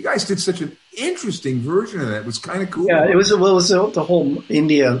you guys did such an interesting version of that. It was kind of cool. Yeah, it was the whole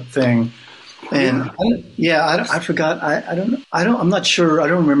India thing. And I forgot. I'm not sure. I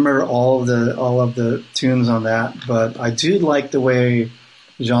don't remember all of the tunes on that, but I do like the way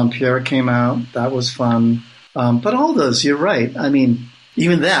Jean-Pierre came out. That was fun. But all those, you're right. I mean,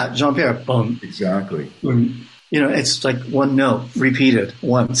 even that Jean-Pierre, boom, Exactly. boom, it's like one note repeated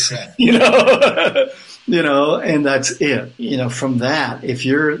once. And that's it. From that, if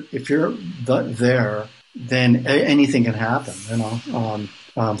you're there, then anything can happen.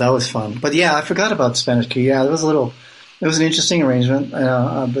 That was fun. But yeah, I forgot about Spanish Key. Yeah, it was an interesting arrangement.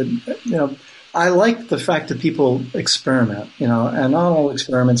 But I like the fact that people experiment. And not all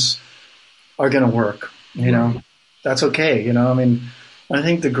experiments are going to work. That's okay. I mean, I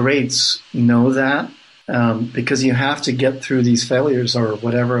think the greats know that because you have to get through these failures or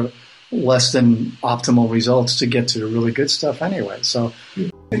whatever less than optimal results to get to really good stuff anyway. So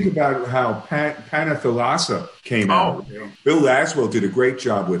think about how Panathalassa came out. Bill Laswell did a great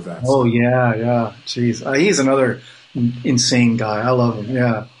job with that. Oh, yeah. Jeez. He's another insane guy. I love him.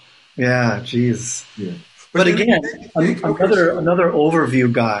 Yeah, jeez. Yeah. But again, another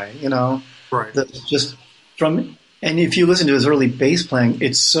overview guy, Right. That's just from, and if you listen to his early bass playing,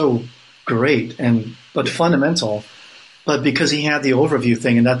 it's so great but fundamental. But because he had the overview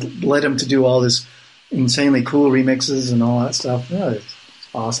thing, and that led him to do all this insanely cool remixes and all that stuff. Yeah, it's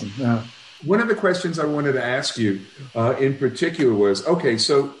awesome. Yeah. One of the questions I wanted to ask you in particular was, okay,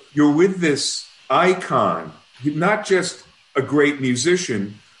 so you're with this icon, not just a great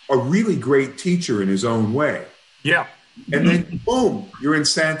musician, a really great teacher in his own way. Yeah. And then, boom, you're in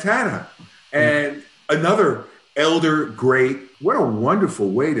Santana. And another elder great. What a wonderful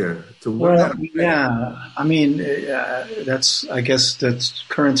way to learn how to play. Yeah. I mean, I guess that's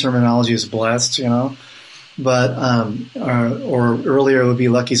current terminology is blessed, but, or earlier it would be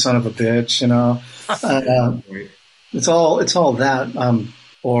lucky son of a bitch, it's all that.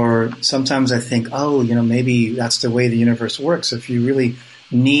 Or sometimes I think, maybe that's the way the universe works. If you really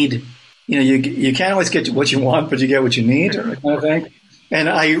need, you can't always get what you want, but you get what you need, kind of thing. And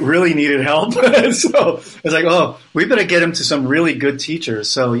I really needed help. So it's like, we better get him to some really good teachers.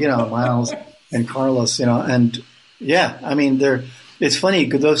 So, Miles and Carlos, and yeah, I mean, it's funny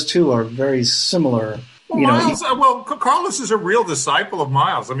because those two are very similar. Miles, Carlos is a real disciple of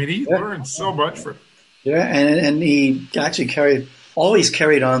Miles. I mean, he learned so much from him. Yeah. And he actually always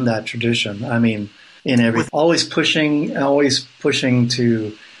carried on that tradition. I mean, in everything, always pushing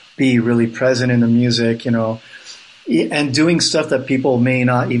to be really present in the music, and doing stuff that people may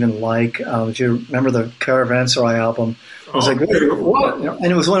not even like. If you remember the Caravanserai album, it was what? And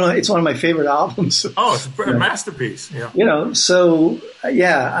it was it's one of my favorite albums. Oh, it's a masterpiece. Yeah. So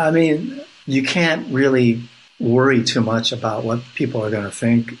yeah, I mean, you can't really worry too much about what people are going to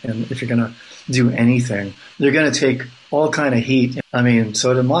think, and if you're going to do anything, they're going to take all kind of heat. I mean,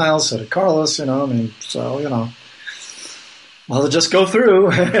 so did Miles, so did Carlos. Well, just go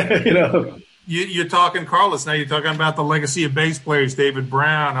through. You're talking Carlos now. You're talking about the legacy of bass players: David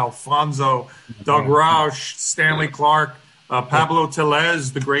Brown, Alfonso, Doug Rausch, Stanley Clark, Pablo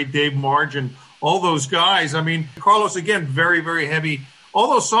Tellez, the great Dave Margin. All those guys. I mean, Carlos again, very, very heavy. All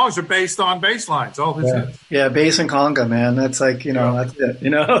those songs are based on bass lines. All his hits. Yeah, bass and conga, man. That's like that's it.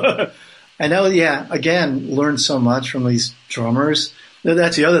 I know. Yeah, again, learned so much from these drummers.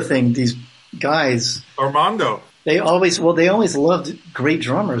 That's the other thing. These guys, Armando. They always loved great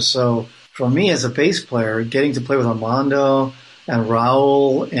drummers. So for me as a bass player, getting to play with Armando and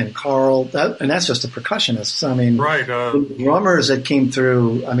Raul and Carl, that's just the percussionists. I mean, right. The drummers that came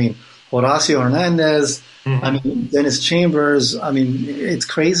through. I mean, Horacio Hernandez. Mm-hmm. I mean, Dennis Chambers. I mean, it's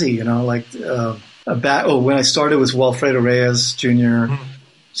crazy. When I started with Wilfredo Reyes Jr. Mm-hmm.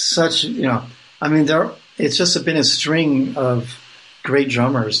 Such, I mean, it's just been a string of great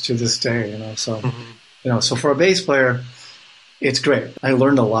drummers to this day. So. Mm-hmm. So for a bass player, it's great. I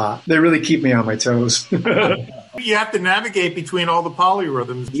learned a lot. They really keep me on my toes. You have to navigate between all the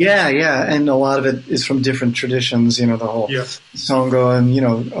polyrhythms. Yeah. And a lot of it is from different traditions, the whole songo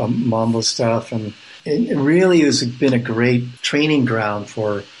and, mambo stuff. And it really has been a great training ground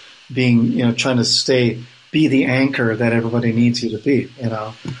for being, trying to be the anchor that everybody needs you to be,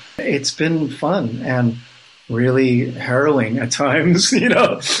 It's been fun and really harrowing at times,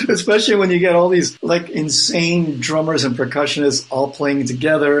 especially when you get all these like insane drummers and percussionists all playing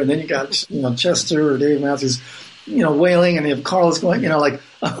together, and then you got Chester or Dave Matthews, wailing, and you have Carlos going,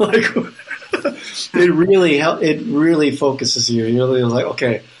 it really focuses you. You're really like,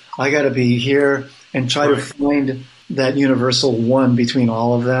 okay, I got to be here and try to find that universal one between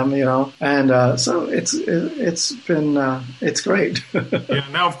all of them, and so it's great. Yeah.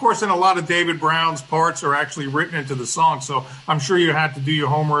 Now, of course, in a lot of David Brown's parts are actually written into the song, so I'm sure you had to do your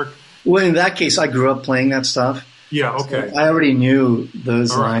homework Well, in that case, I grew up playing that stuff. Yeah, okay. So I already knew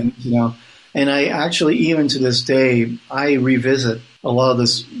those All right. lines, you know. And I actually, even to this day, I revisit a lot of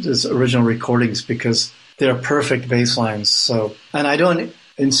this original recordings because they're perfect bass lines. So, and I don't,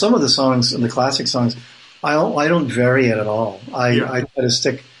 in some of the songs, in the classic songs, I don't vary it at all. I try to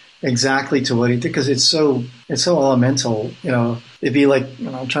stick exactly to what he did because it's so elemental. You know, it'd be like, you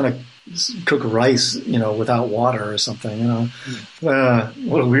know, trying to cook rice, you know, without water or something. You know,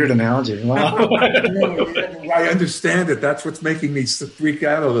 what a weird analogy. Wow. I understand it. That's what's making me freak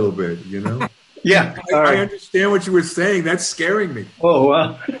out a little bit. You know. Yeah, I understand what you were saying. That's scaring me. Oh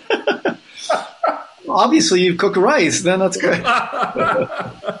wow. Obviously, you cook rice. Then that's good.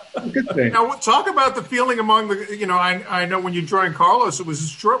 Good thing. Now, talk about the feeling among the, you know, I know when you joined Carlos, it was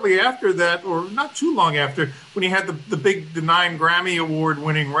shortly after that, or not too long after, when he had the 9 Grammy Award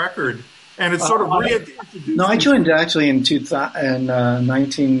winning record. And it's sort of reintroduced. No, I joined actually in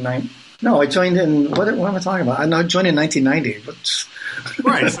 1990. No, I joined in, what am I talking about? I joined in 1990. But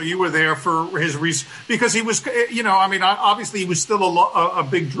right, so you were there for his because he was, you know, I mean, obviously he was still a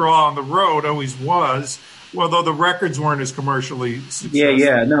big draw on the road, always was. Although the records weren't as commercially successful.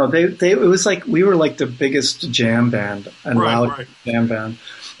 Yeah. No, it was like we were like the biggest jam band and loud jam band,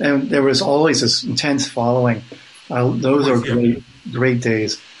 and there was always this intense following. Those are great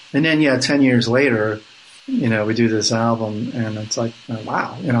days. And then 10 years later, you know, we do this album, and it's like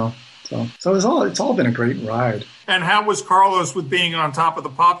wow, you know. So it's all been a great ride. And how was Carlos with being on top of the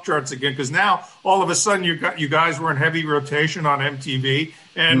pop charts again? Because now all of a sudden you guys were in heavy rotation on MTV,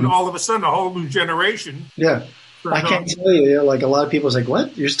 and all of a sudden a whole new generation. Yeah, I can't tell you. Like a lot of people was like,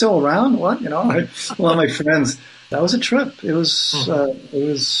 "What? You're still around? What?" You know, a lot of my friends. That was a trip. It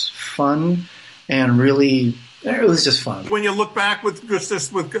was fun, and really. It was just fun. When you look back with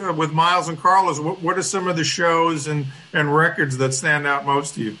Miles and Carlos, what are some of the shows and records that stand out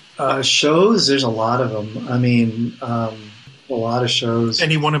most to you? Shows, there's a lot of them. I mean, a lot of shows.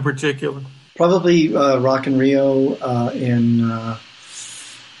 Anyone in particular? Probably Rock in Rio in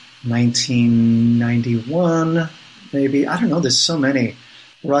 1991, maybe. I don't know. There's so many.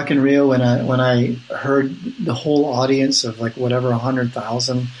 Rock in Rio when I heard the whole audience of like whatever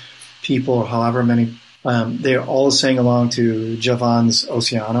 100,000 people or however many. They're all sang along to Javan's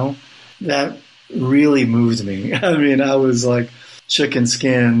Oceano. That really moved me. I mean, I was like chicken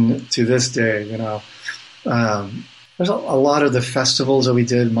skin to this day, you know. There's a lot of the festivals that we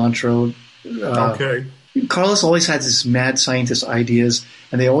did, Montreux. Okay. Carlos always had this mad scientist ideas,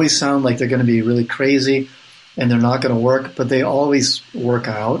 and they always sound like they're going to be really crazy, and they're not going to work, but they always work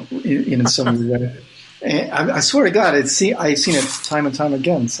out in some way. And I swear to God, I've seen it time and time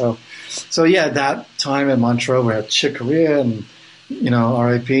again. So yeah, that time in Montreux, we had Chick Corea and, you know,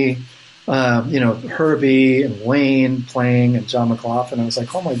 R.I.P., you know, Herbie and Wayne playing and John McLaughlin. I was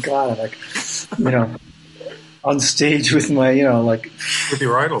like, oh my God, I'm like, you know, on stage with my, you know, like. With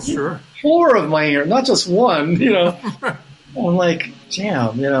your idols, sure. 4 of my ears, not just one, you know. I'm like,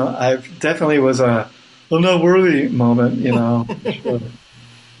 damn, you know, I definitely was a I'm not worthy moment, you know. Sure.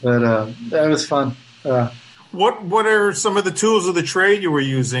 But that was fun. What are some of the tools of the trade you were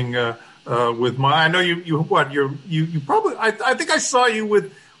using with I know you probably I think I saw you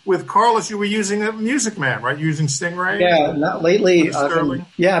with Carlos. You were using a Music Man, right? You're using Stingray. Yeah, not lately.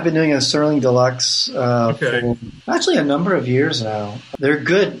 I've been doing a Sterling Deluxe for actually a number of years now. They're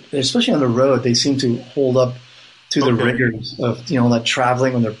good, especially on the road. They seem to hold up to the rigors of, you know, that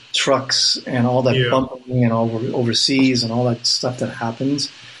traveling on their trucks and all that bumping and all overseas and all that stuff that happens.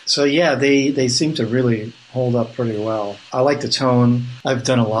 So yeah, they seem to really hold up pretty well. I like the tone. I've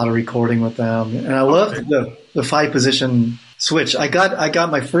done a lot of recording with them, and I love the 5-position switch. I got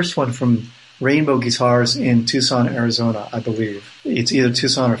my first one from Rainbow Guitars in Tucson, Arizona, I believe. It's either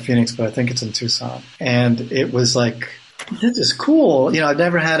Tucson or Phoenix, but I think it's in Tucson. And it was like, this is cool. You know, I've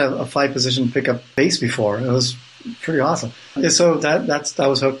never had a 5-position pickup bass before. It was pretty awesome. So that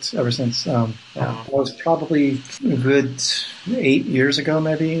was hooked ever since. That was probably a good 8 years ago,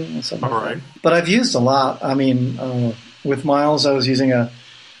 maybe. Something like that. But I've used a lot. I mean, with Miles, I was using a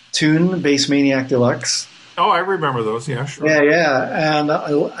Tune Bass Maniac Deluxe. Oh, I remember those. Yeah, sure. Yeah,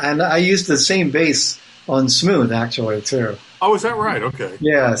 and I used the same bass on Smooth actually too. Oh, is that right? Okay.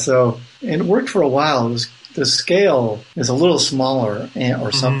 Yeah, so it worked for a while. It was, the scale is a little smaller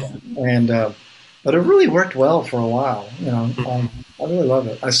or something, and but it really worked well for a while. You know, I really love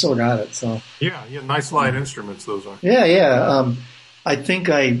it. I still got it. So yeah, nice light instruments those are. Yeah. I think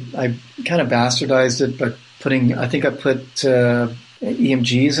I kind of bastardized it, but I put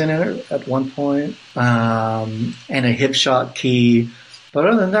EMGs in it at one point, and a hip shot key. But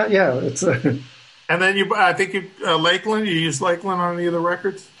other than that, yeah, it's. And then I think Lakeland, you use Lakeland on any of the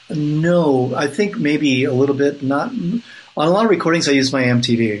records? No, I think maybe a little bit. Not on a lot of recordings. I use my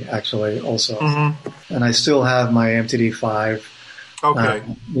MTD actually also, and I still have my MTD 5. Okay.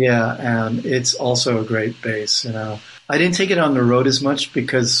 Yeah, and it's also a great bass. I didn't take it on the road as much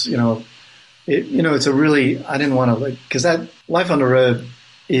because it's a really, I didn't want to because that life on the road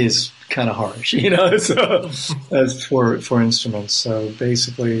is kind of harsh, so as for instruments. So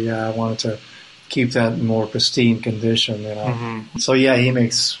basically, I wanted to keep that in more pristine condition, So yeah, he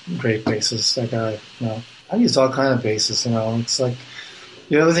makes great basses. That guy, I use all kind of basses, It's like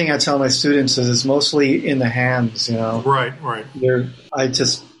the other thing I tell my students is it's mostly in the hands, Right. I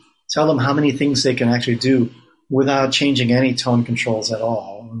just tell them how many things they can actually do without changing any tone controls at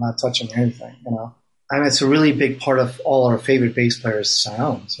all. I'm not touching anything, And it's a really big part of all our favorite bass players'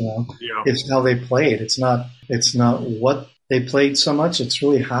 sounds, Yeah. It's how they play it. It's not what they played so much. It's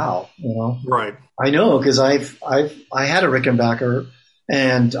really how, Right. I know because I had a Rickenbacker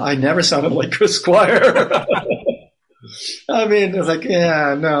and I never sounded like Chris Squire. I mean, it's like,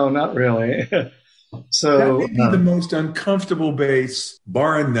 yeah, no, not really. So that may be the most uncomfortable bass,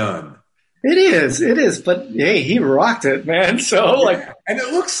 bar none. It is. But hey, he rocked it, man. So and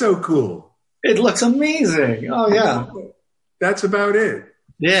it looks so cool. It looks amazing. Oh yeah, that's about it.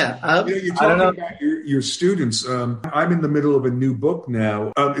 Yeah, you're talking about your students. I'm in the middle of a new book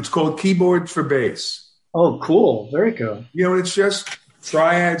now. It's called Keyboards for Bass. Oh, cool. Very cool. It's just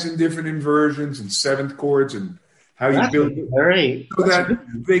triads and different inversions and seventh chords and how you build it. So that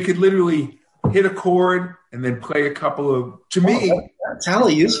they could literally hit a chord and then play a couple of, to me. That's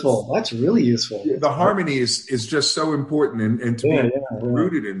hella useful. That's really useful. The harmony is just so important and to be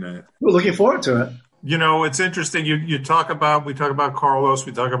rooted in that. We're looking forward to it. It's interesting. We talk about Carlos,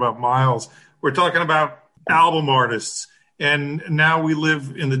 we talk about Miles. We're talking about album artists. And now we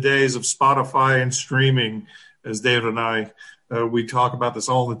live in the days of Spotify and streaming, as David and I, we talk about this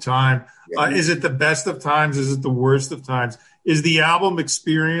all the time. Is it the best of times? Is it the worst of times? Is the album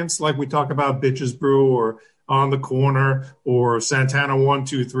experience, like we talk about Bitches Brew or On the Corner or Santana 1,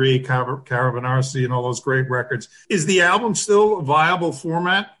 2, 3, Caravanarsi and all those great records, is the album still a viable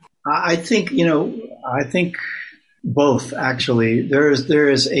format? I think, I think both, actually. There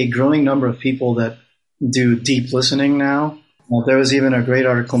is a growing number of people that do deep listening now. There was even a great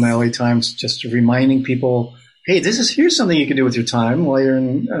article in the LA Times just reminding people, hey, here's something you can do with your time while you're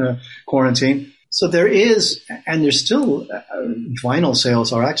in quarantine. So there is, and there's still, vinyl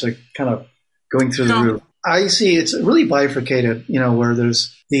sales are actually kind of going through the roof. I see it's really bifurcated, where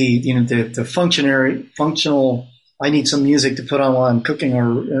there's the functional, I need some music to put on while I'm cooking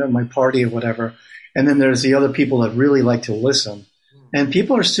or my party or whatever. And then there's the other people that really like to listen. And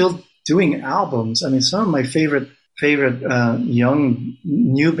people are still doing albums. I mean, some of my favorite young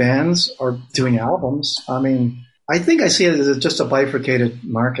new bands are doing albums. I mean, I think I see it as just a bifurcated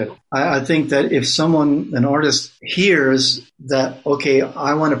market. I think that if an artist hears that, okay,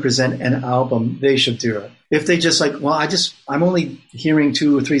 I want to present an album, they should do it. If they just I'm only hearing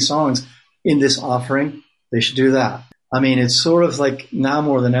 2 or 3 songs in this offering, they should do that. I mean, it's sort of like now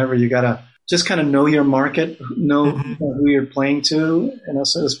more than ever, you got to just kind of know your market, know who you're playing to,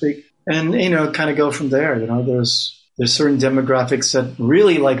 so to speak, and, kind of go from there. There's certain demographics that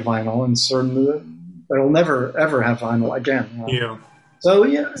really like vinyl and certain that'll never, ever have vinyl again. Yeah. So,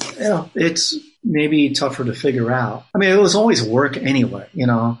 it's maybe tougher to figure out. I mean, it was always work anyway,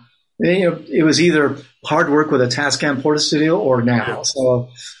 It was either hard work with a Tascam Portastudio or now. Yeah. So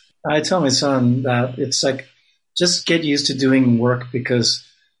I tell my son that it's like, just get used to doing work because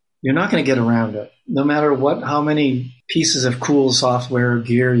you're not going to get around it. No matter how many pieces of cool software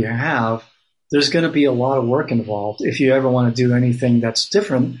gear you have, there's going to be a lot of work involved if you ever want to do anything that's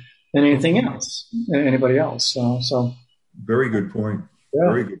different than anything else, anybody else. So very good point. Yeah.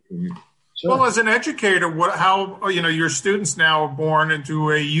 Very good point. Sure. Well, as an educator, your students now are born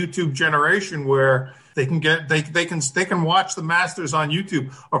into a YouTube generation where they can watch the masters on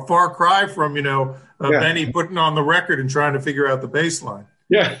YouTube. A far cry from Benny putting on the record and trying to figure out the bass line.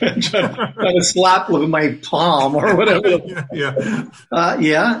 Yeah, trying to slap with my palm or whatever. Yeah.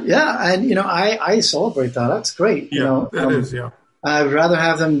 And I celebrate that. That's great. Yeah, that is. I'd rather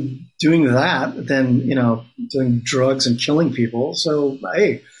have them doing that than doing drugs and killing people. So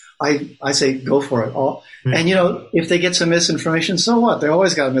hey, I say go for it. And if they get some misinformation, so what? They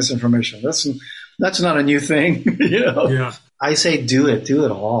always got misinformation. That's not a new thing. Yeah. I say do it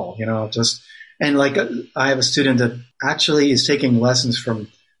all. And like I have a student that actually is taking lessons from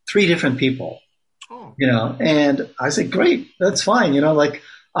 3 different people. Oh. And I say great, that's fine.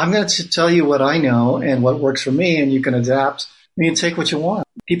 I'm going to tell you what I know and what works for me, and you can adapt you take what you want.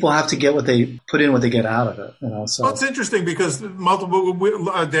 People have to get what they put in, what they get out of it. So. Well, it's interesting because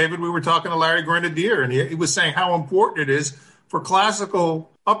David, we were talking to Larry Grenadier, and he was saying how important it is for classical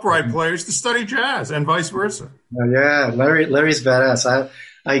upright players to study jazz and vice versa. Yeah, Larry's badass.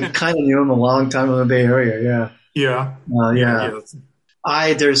 I kind of knew him a long time in the Bay Area. Yeah.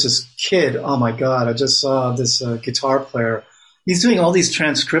 There's this kid. Oh my God! I just saw this guitar player. He's doing all these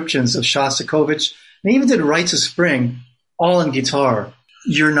transcriptions of Shostakovich. And he even did Rites of Spring, all in guitar.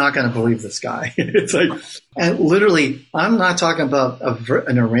 You're not going to believe this guy. It's like, and literally, I'm not talking about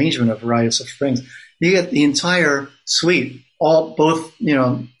an arrangement of Rites of Springs. You get the entire suite, both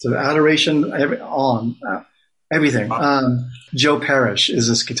the adoration, everything. Joe Parrish is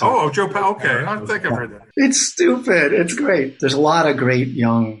this guitar. Oh, Joe Parrish. Okay, I think I've heard that. It's stupid. It's great. There's a lot of great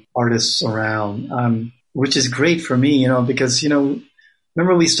young artists around, which is great for me, because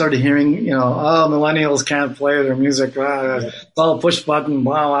remember we started hearing, millennials can't play their music, all push button,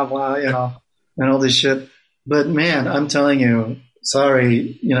 blah, blah, blah, and all this shit. But man, I'm telling you,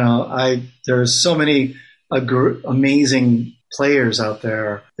 sorry, there are so many amazing players out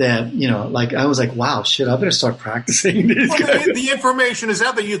there that, I was like, wow, shit, I better start practicing these guys. The information is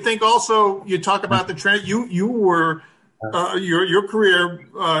out there. You think also, you talk about the trend, you were, your career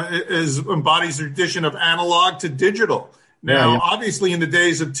embodies the tradition of analog to digital. Now, obviously, in the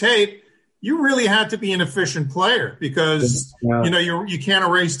days of tape, you really had to be an efficient player because you can't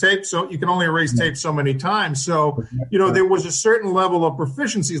erase tape, so you can only erase tape so many times. So there was a certain level of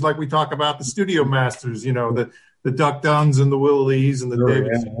proficiencies, like we talk about the studio masters, the Duck Dunns and the Will Lees and the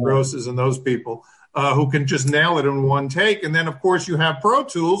David C. Grosses and those people who can just nail it in one take. And then, of course, you have Pro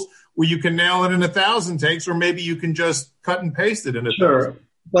Tools where you can nail it in 1,000 takes, or maybe you can just cut and paste it in 1,000.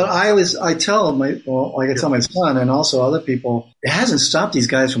 But I tell my son and also other people, it hasn't stopped these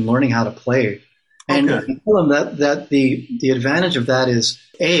guys from learning how to play. And I tell them that the advantage of that is,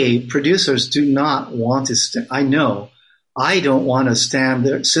 producers do not want to I don't want to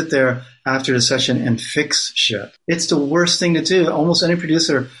sit there after the session and fix shit. It's the worst thing to do. Almost any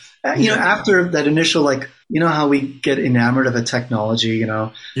producer, after that initial, how we get enamored of a technology,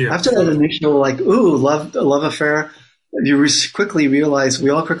 after that initial, love affair, we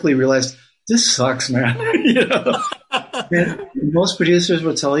all quickly realized this sucks, man. And most producers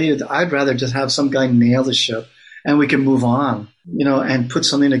will tell you, I'd rather just have some guy nail the shit and we can move on, and put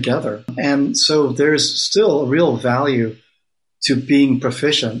something together. And so there's still a real value to being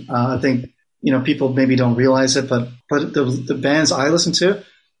proficient. I think, people maybe don't realize it, but the bands I listen to,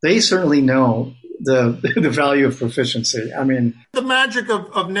 they certainly know the value of proficiency. I mean, the magic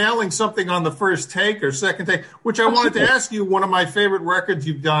of nailing something on the first take or second take, which I wanted to ask you, one of my favorite records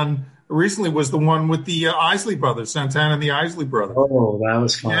you've done recently was the one with the Isley Brothers, Santana and the Isley Brothers. Oh, that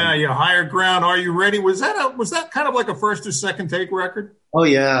was fun. Yeah, Higher Ground, Are You Ready? Was that kind of like a first or second take record? Oh,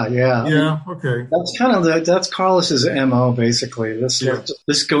 yeah. Okay. That's kind of that's Carlos's MO, basically. Let's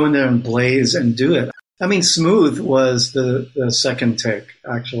go in there and blaze and do it. I mean, Smooth was the second take,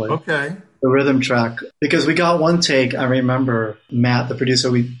 actually. Okay. The rhythm track, because we got one take. I remember Matt, the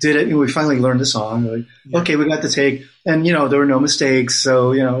producer, we did it and we finally learned the song. Okay, we got the take, and there were no mistakes,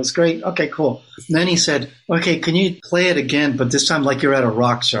 so it was great. Okay, cool. And then he said, okay, can you play it again, but this time like you're at a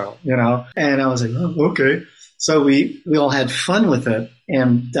rock show, And I was like, oh, okay. So we all had fun with it,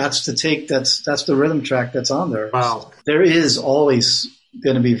 and that's the take. That's the rhythm track that's on there. Wow. There is always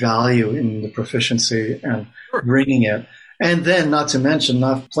going to be value in the proficiency and bringing it. And then, not to mention,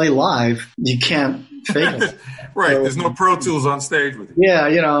 not play live, you can't fake it. Right, so, there's no Pro Tools on stage with you. Yeah,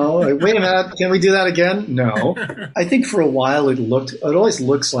 wait a minute, can we do that again? No. I think for a while it always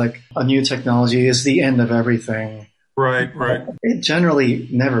looks like a new technology is the end of everything. Right. It generally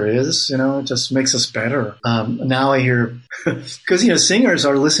never is, it just makes us better. Now I hear, because, singers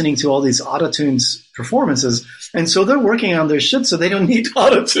are listening to all these auto-tunes performances, and so they're working on their shit so they don't need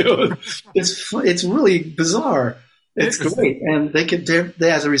auto-tune. It's really bizarre. It's great, and they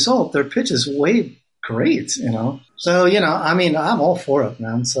as a result, their pitch is way great, So I'm all for it,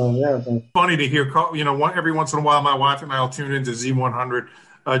 man. So yeah. Funny to hear, every once in a while, my wife and I'll tune into Z100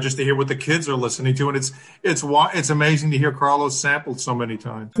 just to hear what the kids are listening to, and it's amazing to hear Carlos sampled so many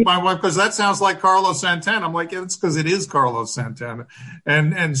times. My wife, because that sounds like Carlos Santana. I'm like, it's because it is Carlos Santana,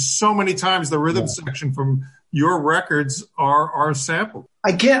 and so many times the rhythm section from your records are sampled.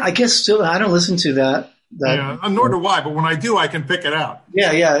 I guess still I don't listen to that. Nor do I, but when I do, I can pick it out.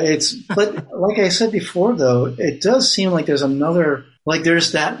 Yeah. But like I said before, though, it does seem like there's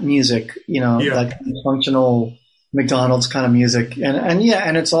there's that music, that functional McDonald's kind of music,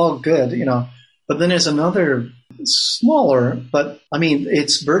 and it's all good, But then there's another smaller, but I mean,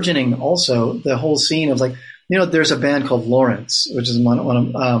 it's burgeoning also. The whole scene of there's a band called Lawrence, which is one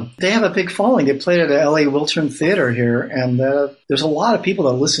of they have a big following. They played at the LA Wiltern Theater here, and there's a lot of people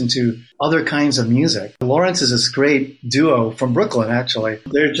that listen to other kinds of music. Lawrence is this great duo from Brooklyn, actually.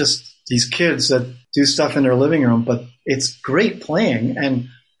 They're just these kids that do stuff in their living room, but it's great playing and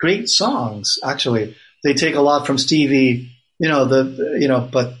great songs, actually. They take a lot from Stevie,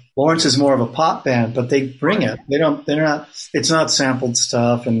 but Lawrence is more of a pop band, but they bring it. It's not sampled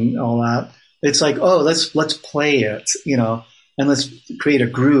stuff and all that. It's like, let's play it, and let's create a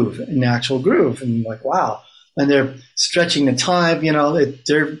groove, an actual groove. And like, wow. And they're stretching the time,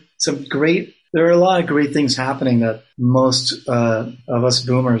 there are a lot of great things happening that most of us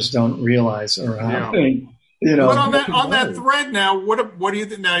boomers don't realize are happening. But on that thread now, what do you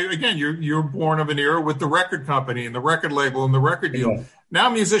think? Now, again, you're born of an era with the record company and the record label and the record deal. Yeah. Now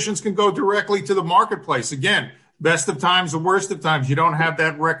musicians can go directly to the marketplace. Again, best of times, the worst of times. You don't have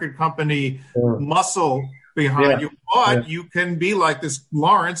that record company muscle behind you, but you can be like this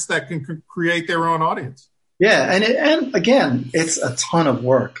Lawrence that can create their own audience. Yeah, and again, it's a ton of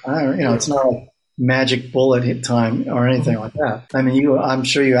work. It's not a magic bullet hit time or anything like that. I mean, I'm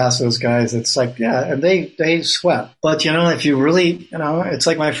sure you ask those guys, it's like, and they sweat. But, if you really, it's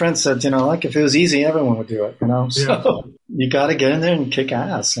like my friend said, like if it was easy, everyone would do it, So you got to get in there and kick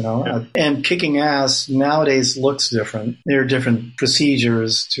ass, And kicking ass nowadays looks different. There are different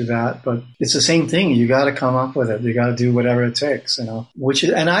procedures to that, but it's the same thing. You got to come up with it. You got to do whatever it takes, and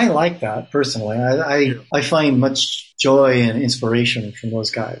I like that personally. I find much joy and inspiration from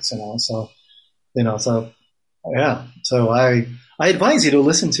those guys, So I advise you to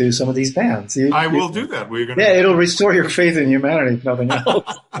listen to some of these bands. I will do that. It'll restore your faith in humanity, if nothing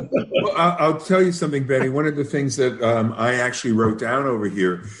else. Well, I'll tell you something, Benny. One of the things that I actually wrote down over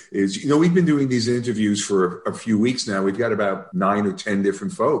here is, we've been doing these interviews for a few weeks now. We've got about 9 or 10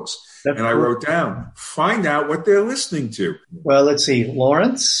 different folks. That's cool. I wrote down, find out what they're listening to. Well, let's see.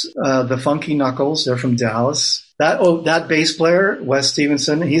 Lawrence, the Funky Knuckles, they're from Dallas. That bass player, Wes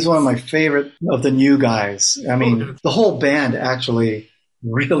Stevenson, he's one of my favorite of the new guys. I mean, the whole band actually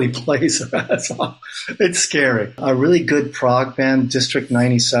really plays that song. It's scary. A really good prog band, District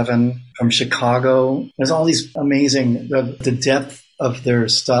 97 from Chicago. There's all these amazing, the depth of their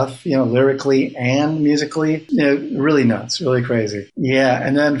stuff, lyrically and musically, really nuts, really crazy. Yeah,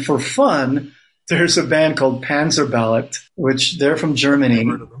 and then for fun, there's a band called Panzerballett, which they're from Germany.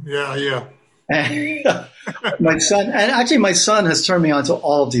 Yeah. And my son has turned me on to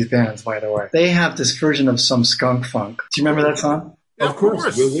all of these bands, by the way. They have this version of some skunk funk. Do you remember that song? Of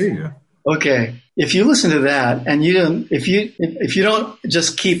course. Yeah. Okay. If you listen to that and if you don't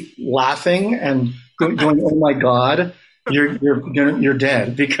just keep laughing and going, oh my God, you're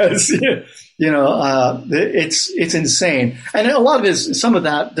dead, because it's insane. And a lot of it is, some of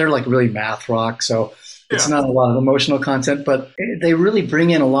that, they're like really math rock, so it's not a lot of emotional content, but they really bring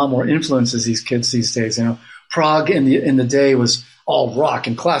in a lot more influences, these kids these days. Prague in the day was all rock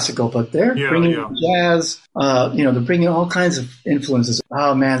and classical, but they're bringing jazz. They're bringing all kinds of influences.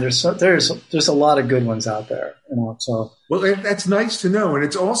 Oh man, there's a lot of good ones out there. So. Well, that's nice to know. And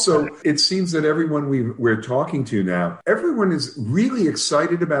it's also, it seems that everyone we're talking to now, everyone is really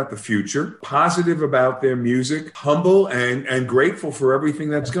excited about the future, positive about their music, humble and grateful for everything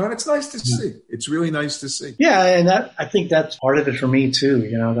that's gone. It's nice to see. It's really nice to see. Yeah, and I think that's part of it for me too.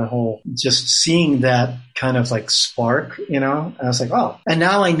 The whole just seeing that kind of like spark. And I was like, oh. And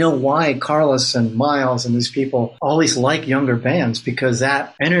now I know why Carlos and Miles and these people always like younger bands, because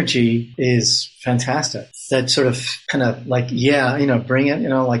that energy is fantastic. That sort of kind of like, bring it,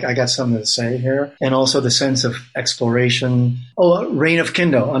 like I got something to say here. And also the sense of exploration. Oh, Reign of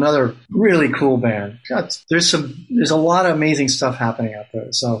Kindle, another really cool band. God, there's a lot of amazing stuff happening out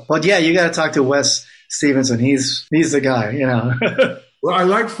there. So, but you got to talk to Wes Stevenson. He's the guy, Well, I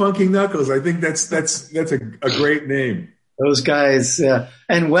like Funky Knuckles. I think that's a great name. Those guys,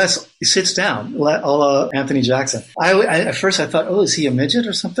 and Wes sits down, Anthony Jackson. At first I thought, is he a midget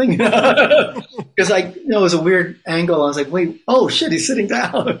or something? Because it was a weird angle. I was like, wait, oh shit, he's sitting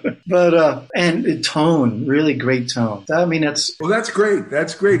down. But and tone, really great tone. That's great.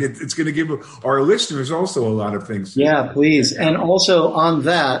 That's great. It's going to give our listeners also a lot of things. Yeah, please. And also on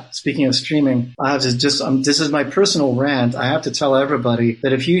that, speaking of streaming, I have to this is my personal rant. I have to tell everybody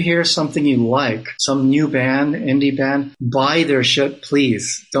that if you hear something you like, some new band, indie band, buy their shit, please.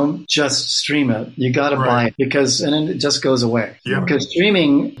 Don't just stream it. You got to buy it, and then it just goes away. Yeah. Because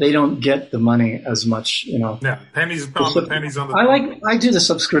streaming, they don't get the money as much, Yeah, pennies on the I do the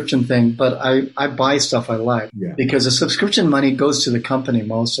subscription thing, but I buy stuff I like because the subscription money goes to the company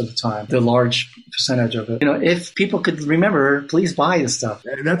most of the time, the large percentage of it. If people could remember, please buy the stuff.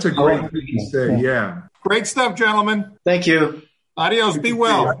 That's a great thing to say. Yeah. Great stuff, gentlemen. Thank you. Adios. Be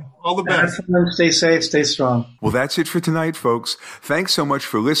well. All the best. Stay safe. Stay strong. Well, that's it for tonight, folks. Thanks so much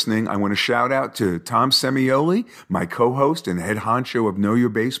for listening. I want to shout out to Tom Semioli, my co-host and head honcho of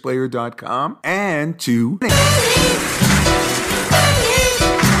KnowYourBassPlayer.com, and to...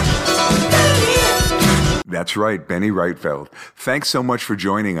 That's right, Benny Rietveld. Thanks so much for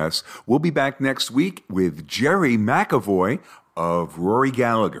joining us. We'll be back next week with Jerry McAvoy of Rory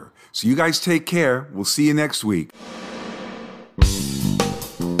Gallagher. So you guys take care. We'll see you next week.